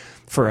system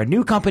for a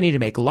new company to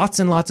make lots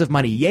and lots of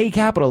money, yay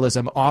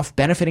capitalism, off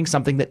benefiting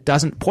something that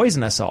doesn't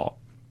poison us all.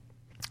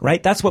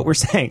 Right? That's what we're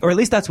saying, or at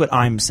least that's what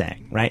I'm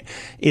saying, right?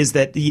 Is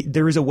that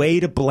there is a way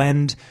to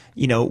blend,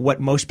 what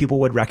most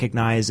people would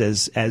recognize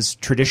as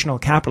traditional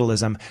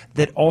capitalism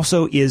that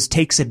also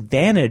takes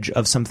advantage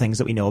of some things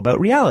that we know about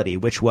reality,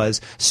 which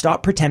was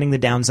stop pretending the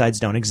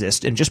downsides don't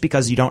exist. And just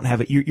because you don't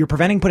have it, you're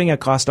preventing putting a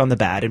cost on the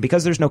bad. And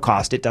because there's no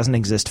cost, it doesn't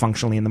exist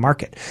functionally in the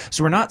market.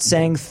 So we're not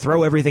saying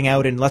throw everything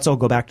out and let's all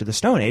go back to the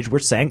Stone Age. We're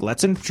saying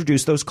let's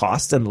introduce those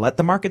costs and let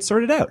the market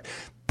sort it out.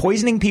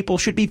 Poisoning people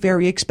should be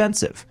very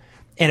expensive.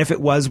 And if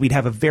it was, we'd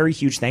have a very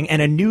huge thing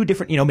and a new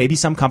different, maybe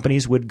some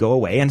companies would go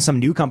away and some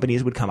new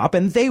companies would come up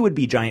and they would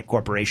be giant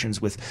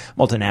corporations with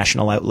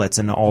multinational outlets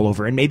and all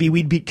over. And maybe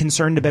we'd be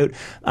concerned about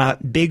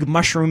big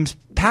mushrooms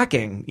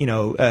packing,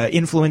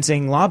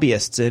 influencing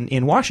lobbyists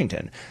in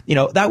Washington.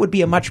 That would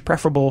be a much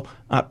preferable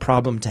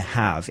problem to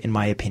have, in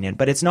my opinion.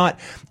 But it's not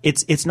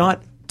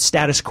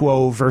status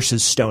quo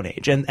versus Stone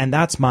Age. And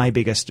that's my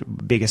biggest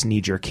knee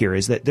jerk here,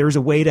 is that there's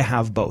a way to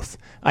have both.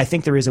 I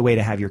think there is a way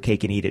to have your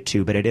cake and eat it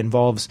too, but it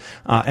involves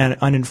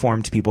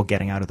uninformed people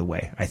getting out of the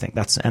way. I think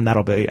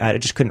that'll be, I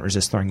just couldn't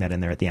resist throwing that in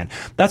there at the end.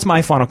 That's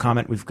my final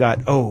comment. We've got,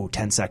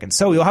 10 seconds.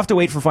 So you'll have to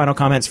wait for final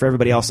comments for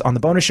everybody else on the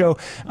bonus show.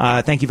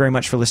 Thank you very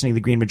much for listening to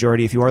The Green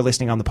Majority. If you are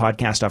listening on the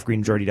podcast off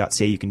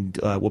greenmajority.ca, you can,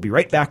 we'll be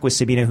right back with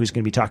Sabina, who's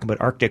going to be talking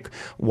about Arctic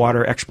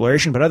water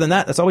exploration. But other than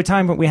that, that's all the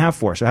time we have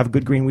for. So have a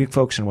good green week,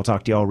 folks, and we'll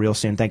talk to you all real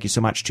soon. Thank you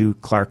so much to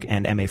Clark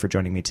and Emma for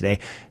joining me today.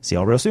 See you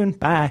all real soon.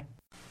 Bye.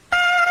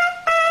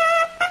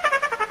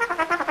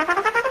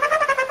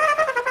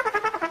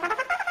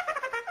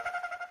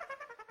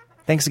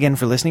 Thanks again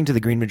for listening to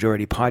the Green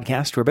Majority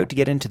podcast. We're about to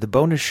get into the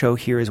bonus show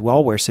here as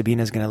well, where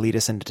Sabina is going to lead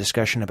us into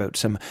discussion about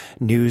some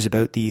news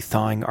about the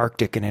thawing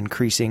Arctic and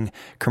increasing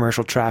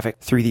commercial traffic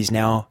through these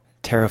now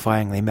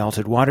terrifyingly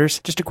melted waters.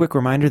 Just a quick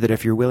reminder that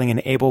if you're willing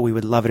and able, we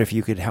would love it if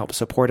you could help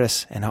support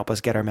us and help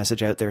us get our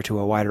message out there to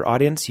a wider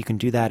audience. You can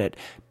do that at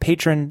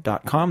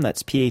patreon.com.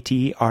 That's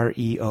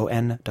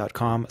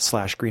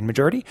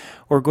patreon.com/greenmajority,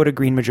 or go to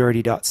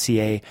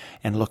greenmajority.ca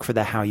and look for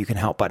the How You Can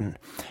Help button.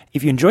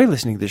 If you enjoy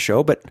listening to the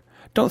show, but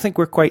don't think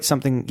we're quite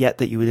something yet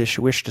that you would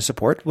wish to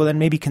support, well then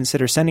maybe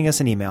consider sending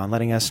us an email and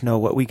letting us know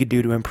what we could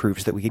do to improve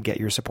so that we could get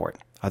your support.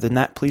 Other than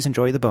that, please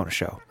enjoy the bonus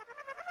show.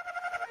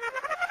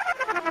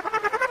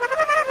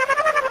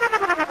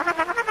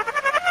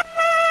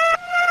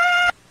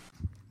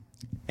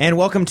 And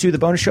welcome to the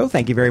bonus show.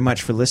 Thank you very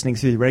much for listening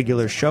through the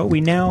regular show.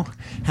 We now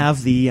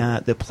have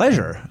the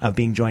pleasure of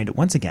being joined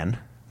once again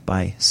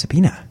by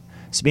Sabina.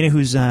 Sabina,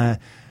 who's I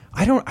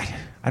don't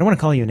want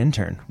to call you an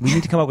intern. We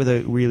need to come up with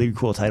a really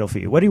cool title for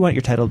you. What do you want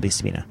your title to be,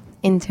 Sabina?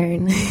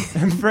 Intern.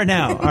 For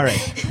now, all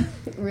right.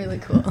 Really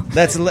cool.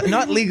 That's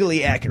not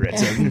legally accurate.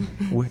 So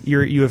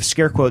you have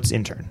scare quotes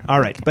intern. All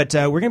right, but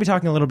we're going to be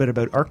talking a little bit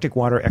about Arctic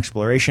water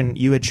exploration.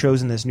 You had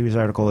chosen this news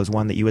article as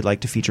one that you would like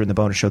to feature in the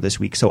bonus show this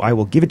week, so I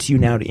will give it to you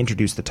now to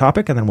introduce the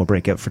topic, and then we'll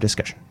break out for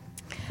discussion.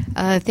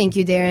 Thank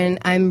you, Darren.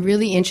 I'm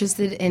really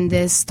interested in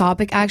this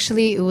topic,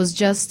 actually. It was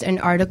just an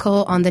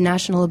article on the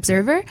National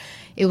Observer.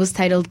 It was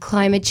titled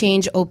Climate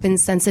Change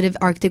Opens Sensitive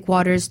Arctic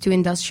Waters to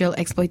Industrial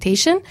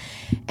Exploitation.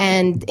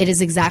 And it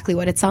is exactly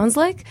what it sounds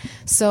like.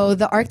 So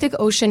the Arctic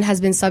Ocean has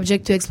been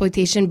subject to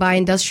exploitation by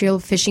industrial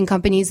fishing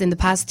companies in the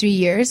past 3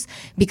 years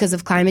because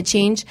of climate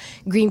change.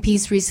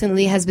 Greenpeace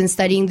recently has been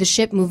studying the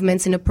ship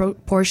movements in a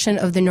portion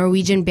of the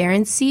Norwegian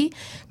Barents Sea,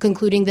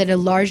 concluding that a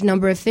large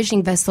number of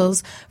fishing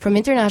vessels from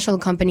international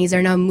companies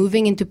are now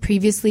moving into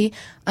previously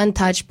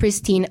untouched,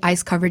 pristine,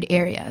 ice-covered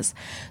areas.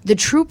 The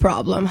true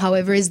problem,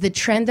 however, is the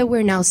trend that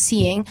we're now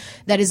seeing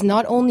that is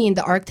not only in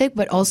the Arctic,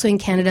 but also in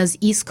Canada's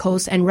East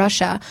Coast and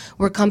Russia,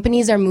 where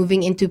companies are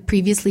moving into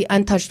previously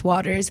untouched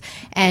waters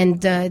and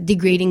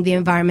degrading the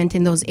environment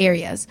in those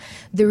areas.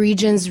 The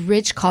region's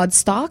rich cod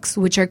stocks,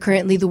 which are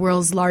currently the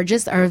world's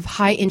largest, are of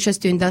high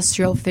interest to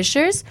industrial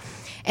fishers.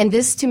 And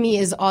this, to me,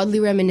 is oddly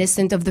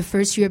reminiscent of the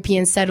first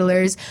European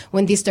settlers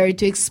when they started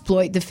to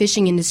exploit the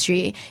fishing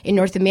industry in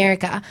North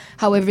America.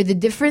 However, the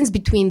difference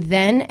between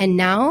then and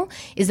now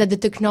is that the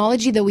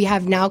technology that we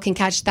have now can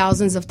catch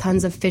thousands of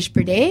tons of fish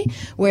per day,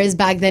 whereas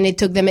back then it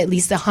took them at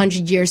least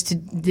 100 years to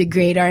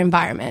degrade our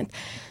environment.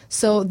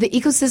 So the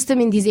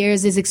ecosystem in these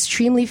areas is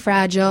extremely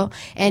fragile,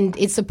 and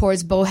it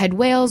supports bowhead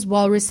whales,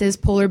 walruses,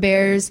 polar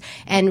bears,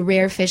 and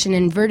rare fish and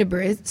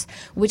invertebrates,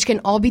 which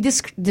can all be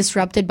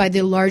disrupted by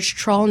the large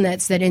trawl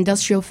nets that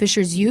industrial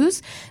fishers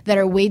use that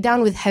are weighed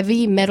down with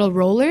heavy metal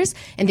rollers,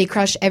 and they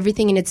crush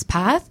everything in its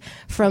path,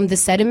 from the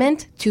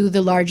sediment to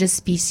the largest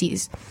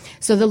species.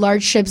 So the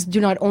large ships do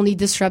not only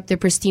disrupt the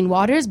pristine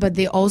waters, but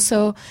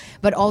also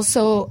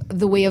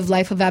the way of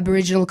life of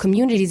Aboriginal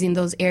communities in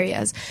those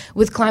areas.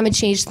 With climate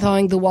change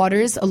thawing the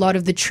waters, a lot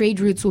of the trade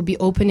routes will be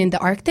open in the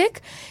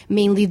Arctic.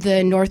 Mainly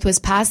the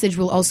Northwest Passage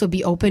will also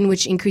be open,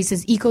 which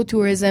increases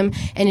ecotourism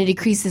and it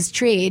increases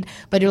trade,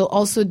 but it will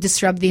also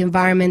disrupt the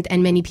environment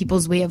and many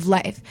people's way of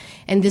life.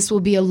 And this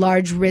will be a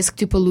large risk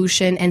to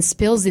pollution and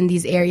spills in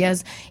these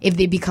areas if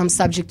they become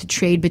subject to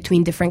trade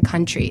between different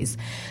countries.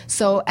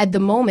 So at the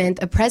moment,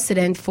 a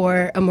precedent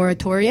for a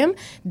moratorium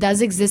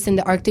does exist in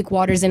the Arctic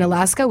waters in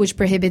Alaska, which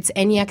prohibits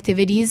any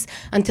activities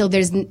until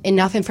there's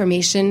enough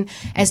information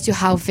as to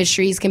how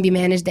fisheries can be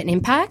managed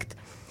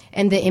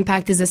and the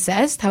impact is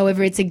assessed.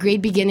 However, it's a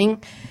great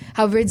beginning.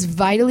 However, it's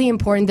vitally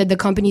important that the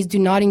companies do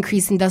not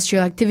increase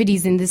industrial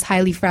activities in these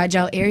highly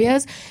fragile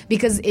areas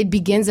because it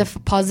begins a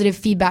positive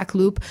feedback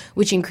loop,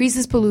 which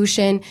increases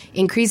pollution,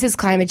 increases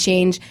climate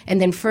change, and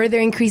then further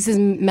increases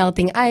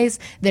melting ice,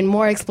 then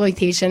more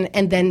exploitation,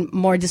 and then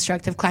more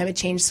destructive climate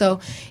change. So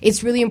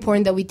it's really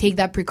important that we take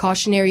that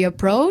precautionary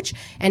approach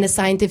and a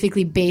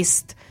scientifically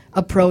based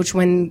approach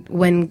when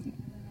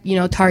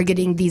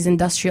targeting these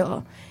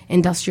industrial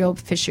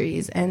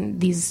fisheries and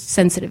these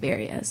sensitive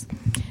areas.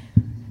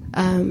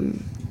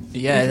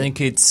 I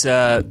think it's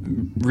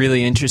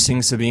really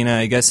interesting, Sabina.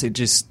 I guess it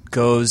just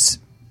goes,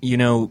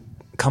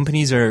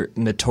 companies are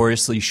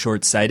notoriously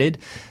short-sighted,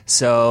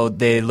 so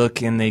they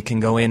look and they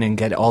can go in and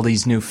get all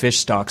these new fish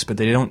stocks, but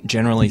they don't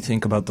generally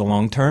think about the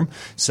long term.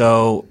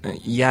 So,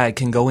 I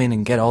can go in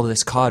and get all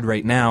this cod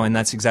right now, and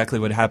that's exactly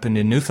what happened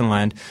in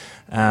Newfoundland.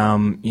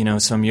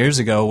 Some years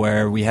ago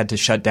where we had to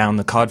shut down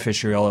the cod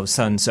fishery all of a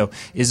sudden. So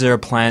is there a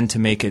plan to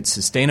make it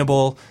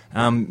sustainable?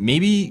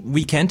 Maybe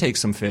we can take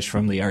some fish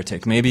from the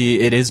Arctic.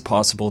 Maybe it is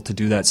possible to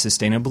do that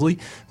sustainably,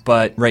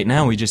 but right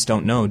now we just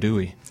don't know, do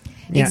we?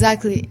 Yeah.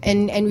 Exactly,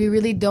 and we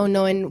really don't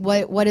know. And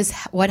what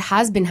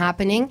has been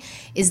happening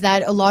is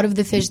that a lot of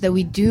the fish that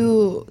we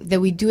do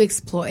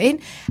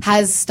exploit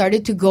has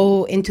started to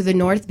go into the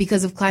north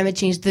because of climate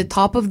change. The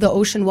top of the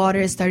ocean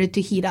water has started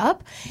to heat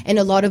up, and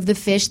a lot of the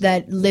fish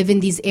that live in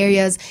these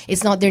areas,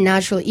 it's not their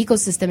natural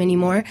ecosystem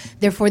anymore.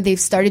 Therefore, they've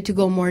started to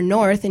go more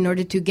north in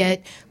order to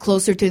get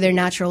closer to their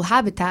natural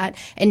habitat.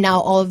 And now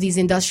all of these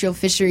industrial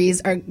fisheries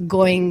are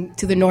going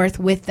to the north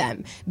with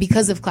them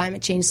because of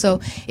climate change.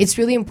 So it's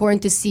really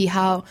important to see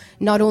how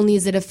not only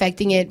is it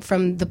affecting it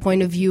from the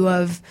point of view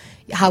of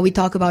how we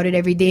talk about it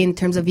every day in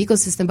terms of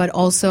ecosystem, but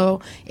also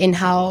in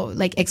how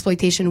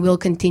exploitation will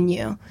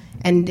continue.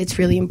 And it's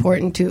really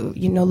important to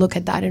look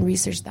at that and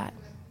research that.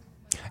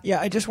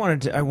 Yeah, this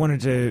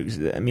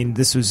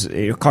was,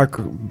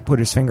 Clark put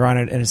his finger on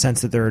it in a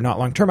sense that they're not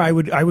long term. I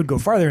would go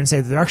farther and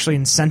say that they're actually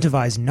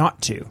incentivized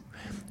not to.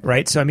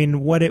 Right. So,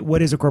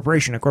 what is a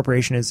corporation? A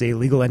corporation is a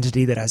legal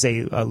entity that has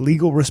a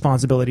legal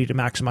responsibility to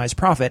maximize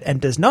profit and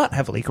does not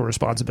have a legal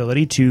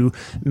responsibility to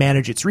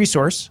manage its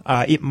resource.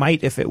 It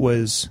might if it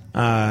was,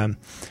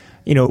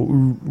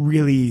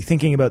 really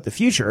thinking about the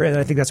future. And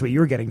I think that's what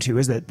you're getting to,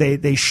 is that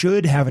they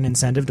should have an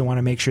incentive to want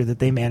to make sure that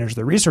they manage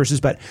their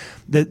resources. But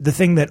the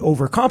thing that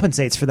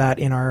overcompensates for that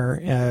in our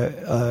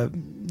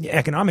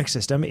economic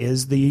system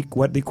is the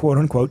quote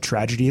unquote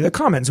tragedy of the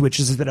commons, which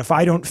is that if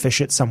I don't fish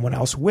it, someone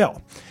else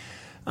will.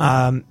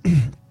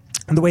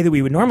 The way that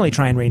we would normally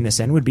try and rein this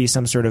in would be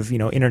some sort of,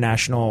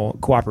 international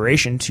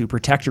cooperation to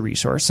protect a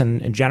resource.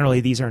 And generally,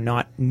 these are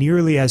not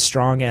nearly as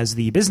strong as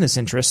the business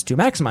interests to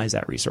maximize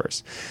that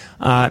resource.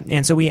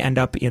 And so we end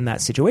up in that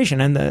situation.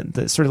 And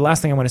the sort of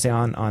last thing I want to say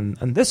on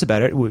this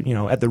about it,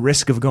 at the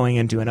risk of going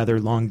into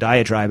another long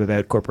diatribe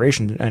about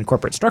corporation and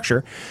corporate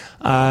structure,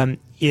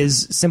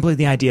 is simply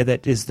the idea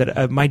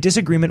that my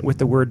disagreement with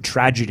the word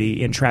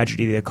tragedy in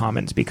Tragedy of the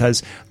Commons,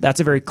 because that's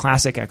a very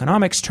classic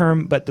economics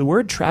term, but the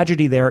word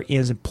tragedy there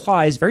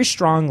implies very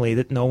strongly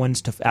that no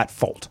one's at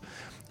fault.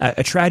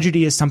 A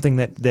tragedy is something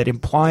that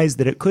implies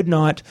that it could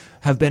not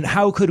have been.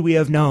 How could we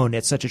have known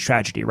it's such a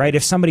tragedy, right?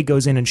 If somebody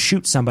goes in and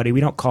shoots somebody, we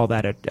don't call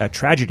that a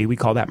tragedy. We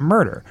call that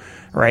murder,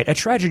 right? A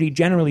tragedy,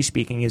 generally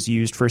speaking, is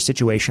used for a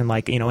situation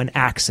like, an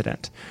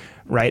accident,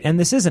 right? And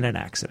this isn't an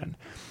accident.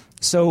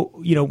 So,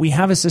 we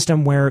have a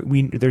system where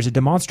there's a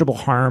demonstrable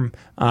harm,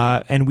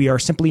 and we are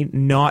simply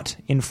not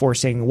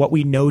enforcing what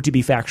we know to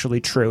be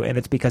factually true. And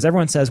it's because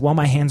everyone says, well,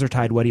 my hands are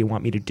tied. What do you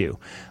want me to do?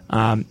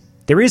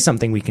 There is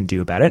something we can do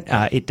about it.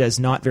 It does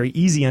not very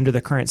easy under the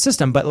current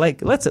system, but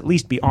let's at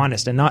least be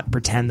honest and not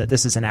pretend that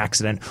this is an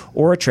accident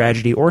or a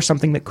tragedy or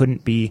something that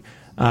couldn't be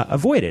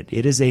avoided.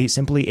 It is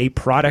simply a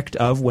product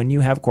of when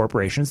you have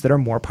corporations that are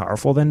more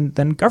powerful than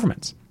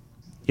governments.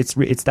 It's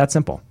that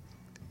simple.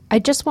 I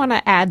just want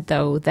to add,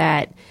 though,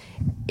 that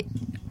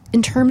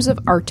in terms of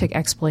Arctic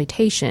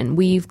exploitation,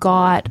 we've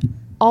got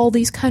all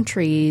these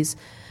countries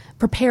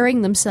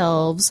preparing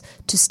themselves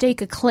to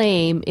stake a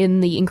claim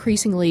in the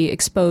increasingly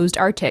exposed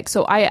Arctic.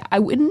 So I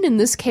wouldn't in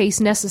this case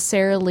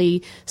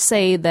necessarily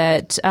say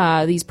that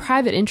these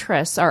private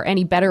interests are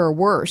any better or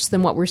worse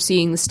than what we're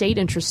seeing the state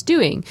interests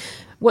doing.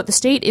 What the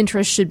state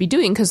interests should be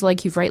doing, because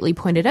like you've rightly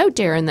pointed out,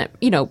 Darren, that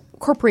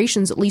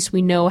corporations, at least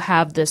we know,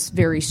 have this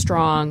very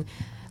strong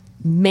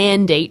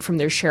mandate from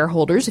their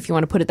shareholders, if you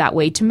want to put it that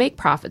way, to make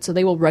profit. So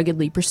they will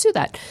ruggedly pursue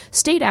that.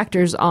 State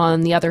actors,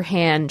 on the other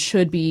hand,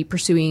 should be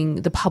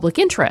pursuing the public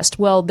interest.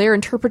 Well, their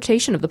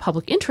interpretation of the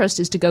public interest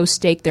is to go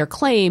stake their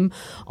claim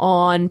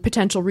on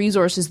potential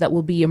resources that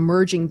will be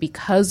emerging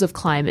because of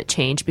climate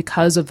change,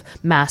 because of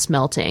mass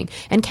melting.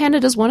 And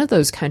Canada's one of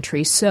those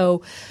countries.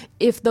 So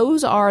if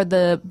those are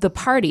the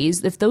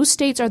parties, if those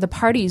states are the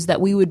parties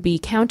that we would be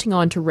counting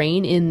on to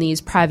rein in these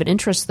private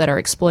interests that are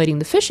exploiting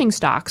the fishing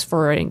stocks,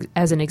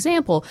 as an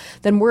example,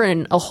 then we're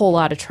in a whole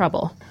lot of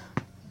trouble.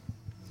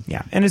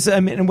 Yeah, and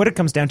and what it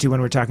comes down to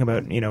when we're talking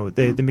about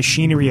the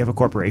machinery of a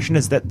corporation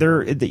is that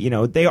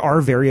they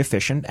are very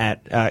efficient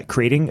at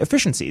creating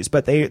efficiencies,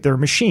 but they're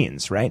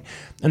machines, right?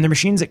 And they're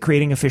machines at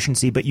creating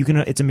efficiency, but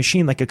it's a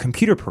machine like a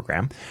computer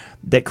program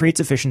that creates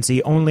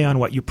efficiency only on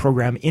what you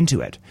program into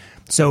it.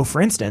 So,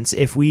 for instance,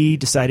 if we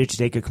decided to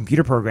take a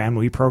computer program,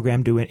 we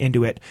programmed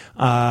into it.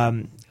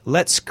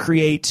 Let's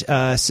create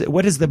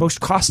what is the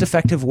most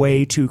cost-effective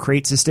way to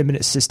create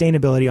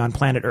sustainability on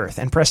planet Earth,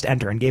 and pressed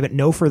enter and gave it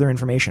no further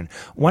information.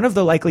 One of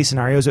the likely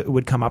scenarios it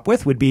would come up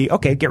with would be,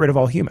 okay, get rid of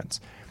all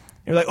humans.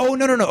 You're like, oh,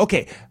 no.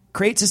 Okay,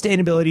 create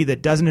sustainability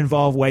that doesn't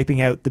involve wiping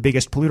out the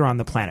biggest polluter on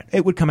the planet.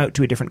 It would come out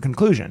to a different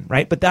conclusion,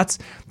 right? But that's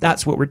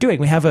what we're doing.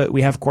 We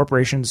have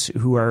corporations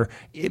who are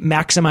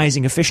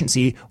maximizing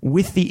efficiency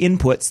with the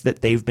inputs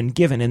that they've been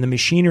given and the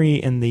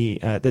machinery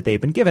that they've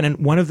been given. And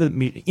one of the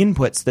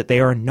inputs that they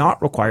are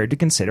not required to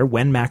consider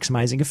when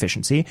maximizing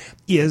efficiency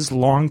is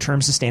long-term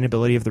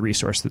sustainability of the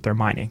resource that they're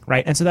mining,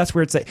 right? And so that's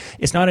where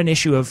it's not an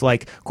issue of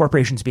like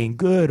corporations being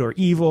good or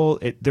evil.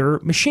 They're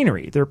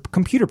machinery, they're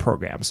computer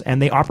programs, and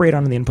they operate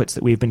on the inputs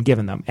that we've been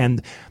given them.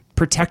 And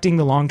protecting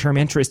the long-term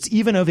interests,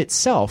 even of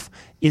itself,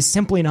 is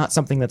simply not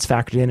something that's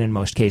factored in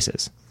most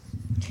cases.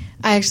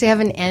 I actually have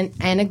an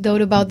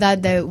anecdote about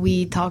that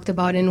we talked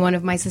about in one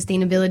of my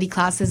sustainability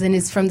classes, and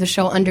it's from the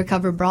show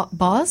Undercover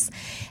Boss.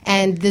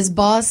 And this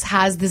boss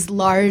has this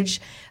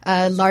large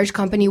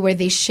company where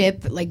they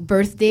ship like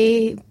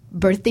birthday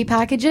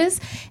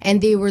packages,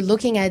 and they were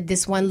looking at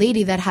this one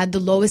lady that had the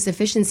lowest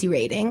efficiency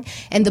rating,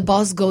 and the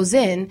boss goes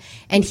in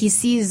and he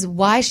sees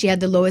why she had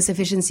the lowest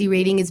efficiency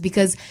rating is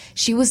because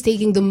she was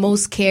taking the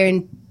most care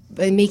in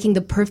making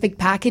the perfect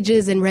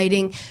packages and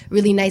writing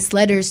really nice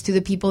letters to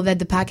the people that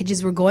the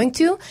packages were going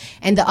to,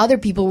 and the other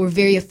people were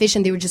very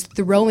efficient. They were just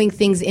throwing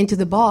things into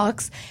the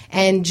box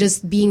and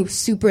just being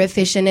super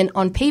efficient, and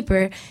on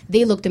paper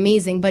they looked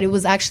amazing, but it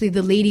was actually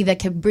the lady that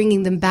kept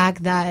bringing them back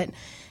that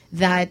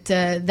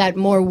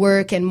more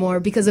work and more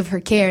because of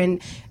her care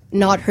and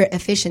not her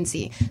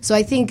efficiency. So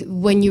I think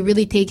when you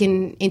really take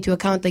into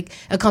account, like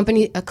a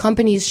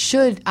company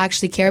should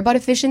actually care about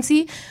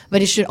efficiency,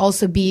 but it should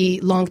also be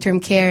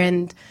long-term care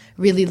and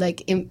really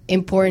like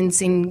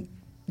importance in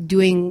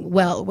doing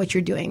well what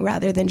you're doing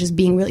rather than just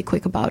being really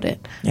quick about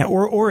it. Yeah,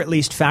 or at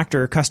least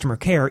factor customer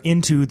care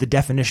into the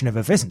definition of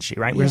efficiency,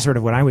 right? Which is sort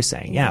of what I was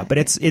saying. Yeah, but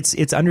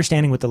it's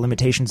understanding what the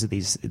limitations of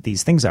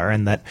these things are,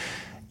 and that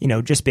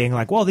just being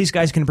like, well, these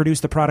guys can produce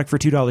the product for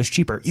 $2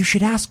 cheaper. You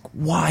should ask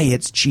why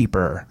it's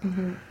cheaper.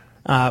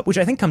 Mm-hmm. Which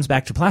I think comes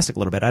back to plastic a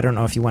little bit. I don't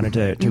know if you wanted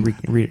to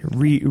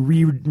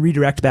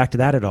redirect back to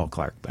that at all,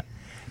 Clark. But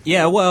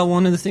yeah, well,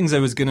 one of the things I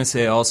was going to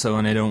say also,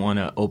 and I don't want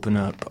to open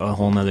up a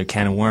whole nother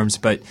can of worms,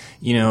 but,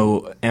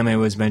 Emma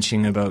was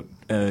mentioning about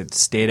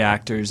state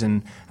actors,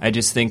 and I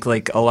just think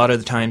like a lot of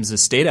the times the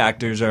state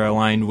actors are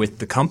aligned with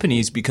the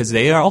companies because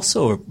they are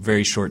also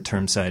very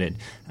short-term sighted.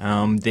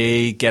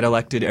 They get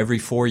elected every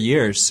 4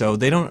 years, so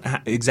they don't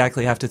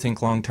exactly have to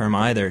think long-term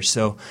either.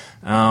 So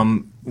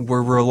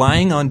we're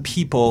relying on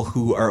people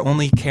who are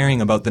only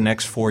caring about the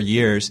next 4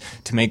 years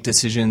to make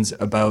decisions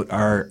about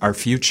our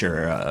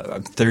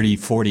future 30,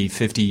 40,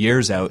 50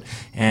 years out.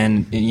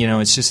 And,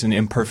 it's just an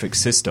imperfect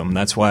system.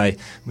 That's why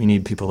we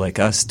need people like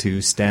us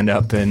to stand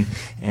up and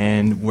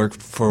work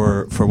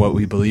for what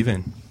we believe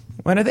in.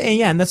 Well,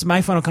 and that's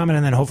my final comment,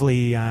 and then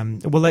hopefully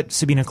we'll let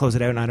Sabina close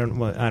it out. And I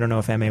don't know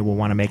if MA will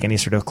want to make any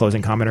sort of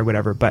closing comment or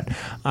whatever, but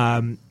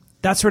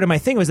that's sort of my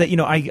thing was that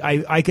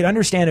I could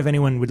understand if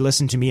anyone would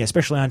listen to me,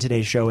 especially on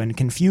today's show, and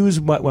confuse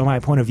what my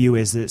point of view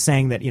is, that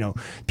saying that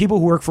people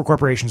who work for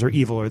corporations are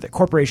evil, or that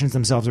corporations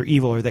themselves are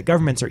evil, or that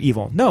governments are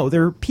evil. No,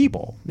 they're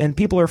people, and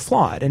people are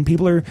flawed, and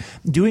people are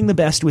doing the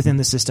best within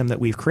the system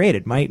that we've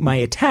created. My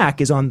attack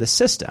is on the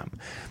system.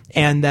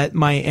 And that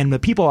the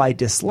people I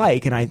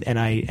dislike and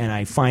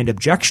I find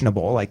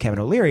objectionable, like Kevin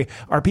O'Leary,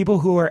 are people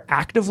who are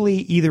actively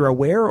either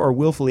aware or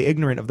willfully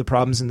ignorant of the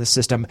problems in the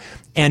system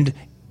and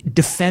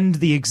defend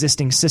the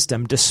existing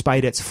system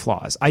despite its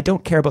flaws. I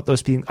don't care about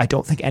those people. I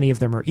don't think any of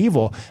them are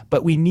evil,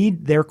 but we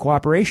need their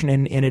cooperation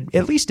in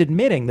at least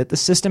admitting that the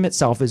system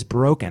itself is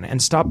broken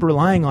and stop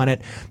relying on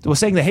it. Well,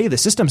 saying that, hey, the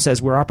system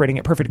says we're operating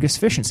at perfect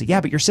efficiency.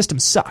 Yeah, but your system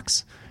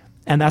sucks.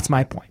 And that's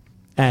my point.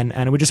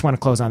 And we just want to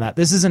close on that.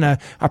 This isn't a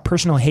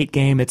personal hate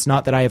game. It's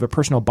not that I have a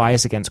personal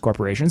bias against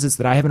corporations. It's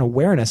that I have an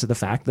awareness of the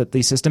fact that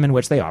the system in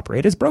which they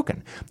operate is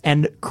broken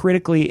and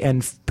critically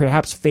and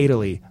perhaps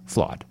fatally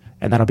flawed.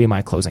 And that'll be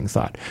my closing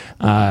thought.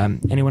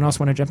 Anyone else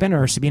want to jump in,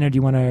 or Sabina, do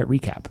you want to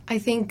recap? I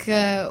think,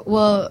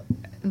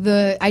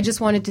 I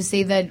just wanted to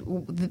say that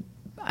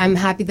I'm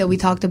happy that we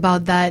talked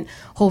about that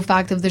whole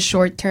fact of the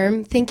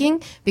short-term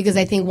thinking, because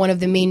I think one of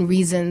the main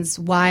reasons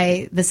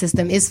why the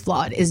system is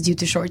flawed is due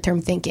to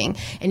short-term thinking.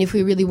 And if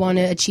we really want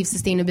to achieve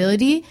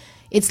sustainability,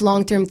 it's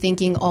long-term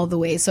thinking all the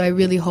way. So I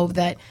really hope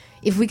that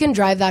if we can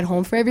drive that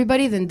home for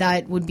everybody, then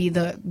that would be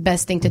the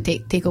best thing to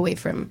take away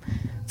from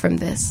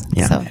this.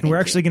 Yeah, so, and we're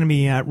actually going to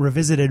be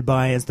revisited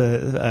by, as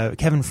the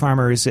Kevin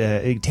Farmer is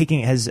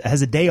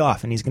has a day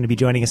off, and he's going to be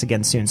joining us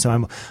again soon.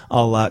 So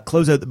I'll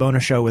close out the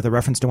bonus show with a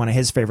reference to one of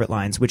his favorite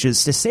lines, which is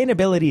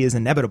sustainability is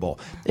inevitable.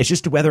 It's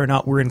just whether or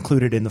not we're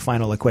included in the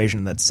final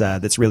equation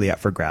that's really up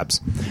for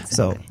grabs. Exactly.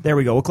 So there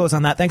we go. We'll close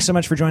on that. Thanks so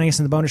much for joining us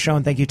in the bonus show,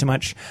 and thank you too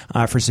much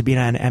for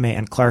Sabina and Emma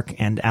and Clark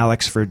and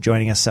Alex for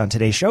joining us on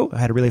today's show. I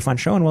had a really fun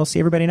show, and we'll see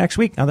everybody next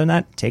week. Other than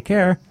that, take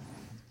care.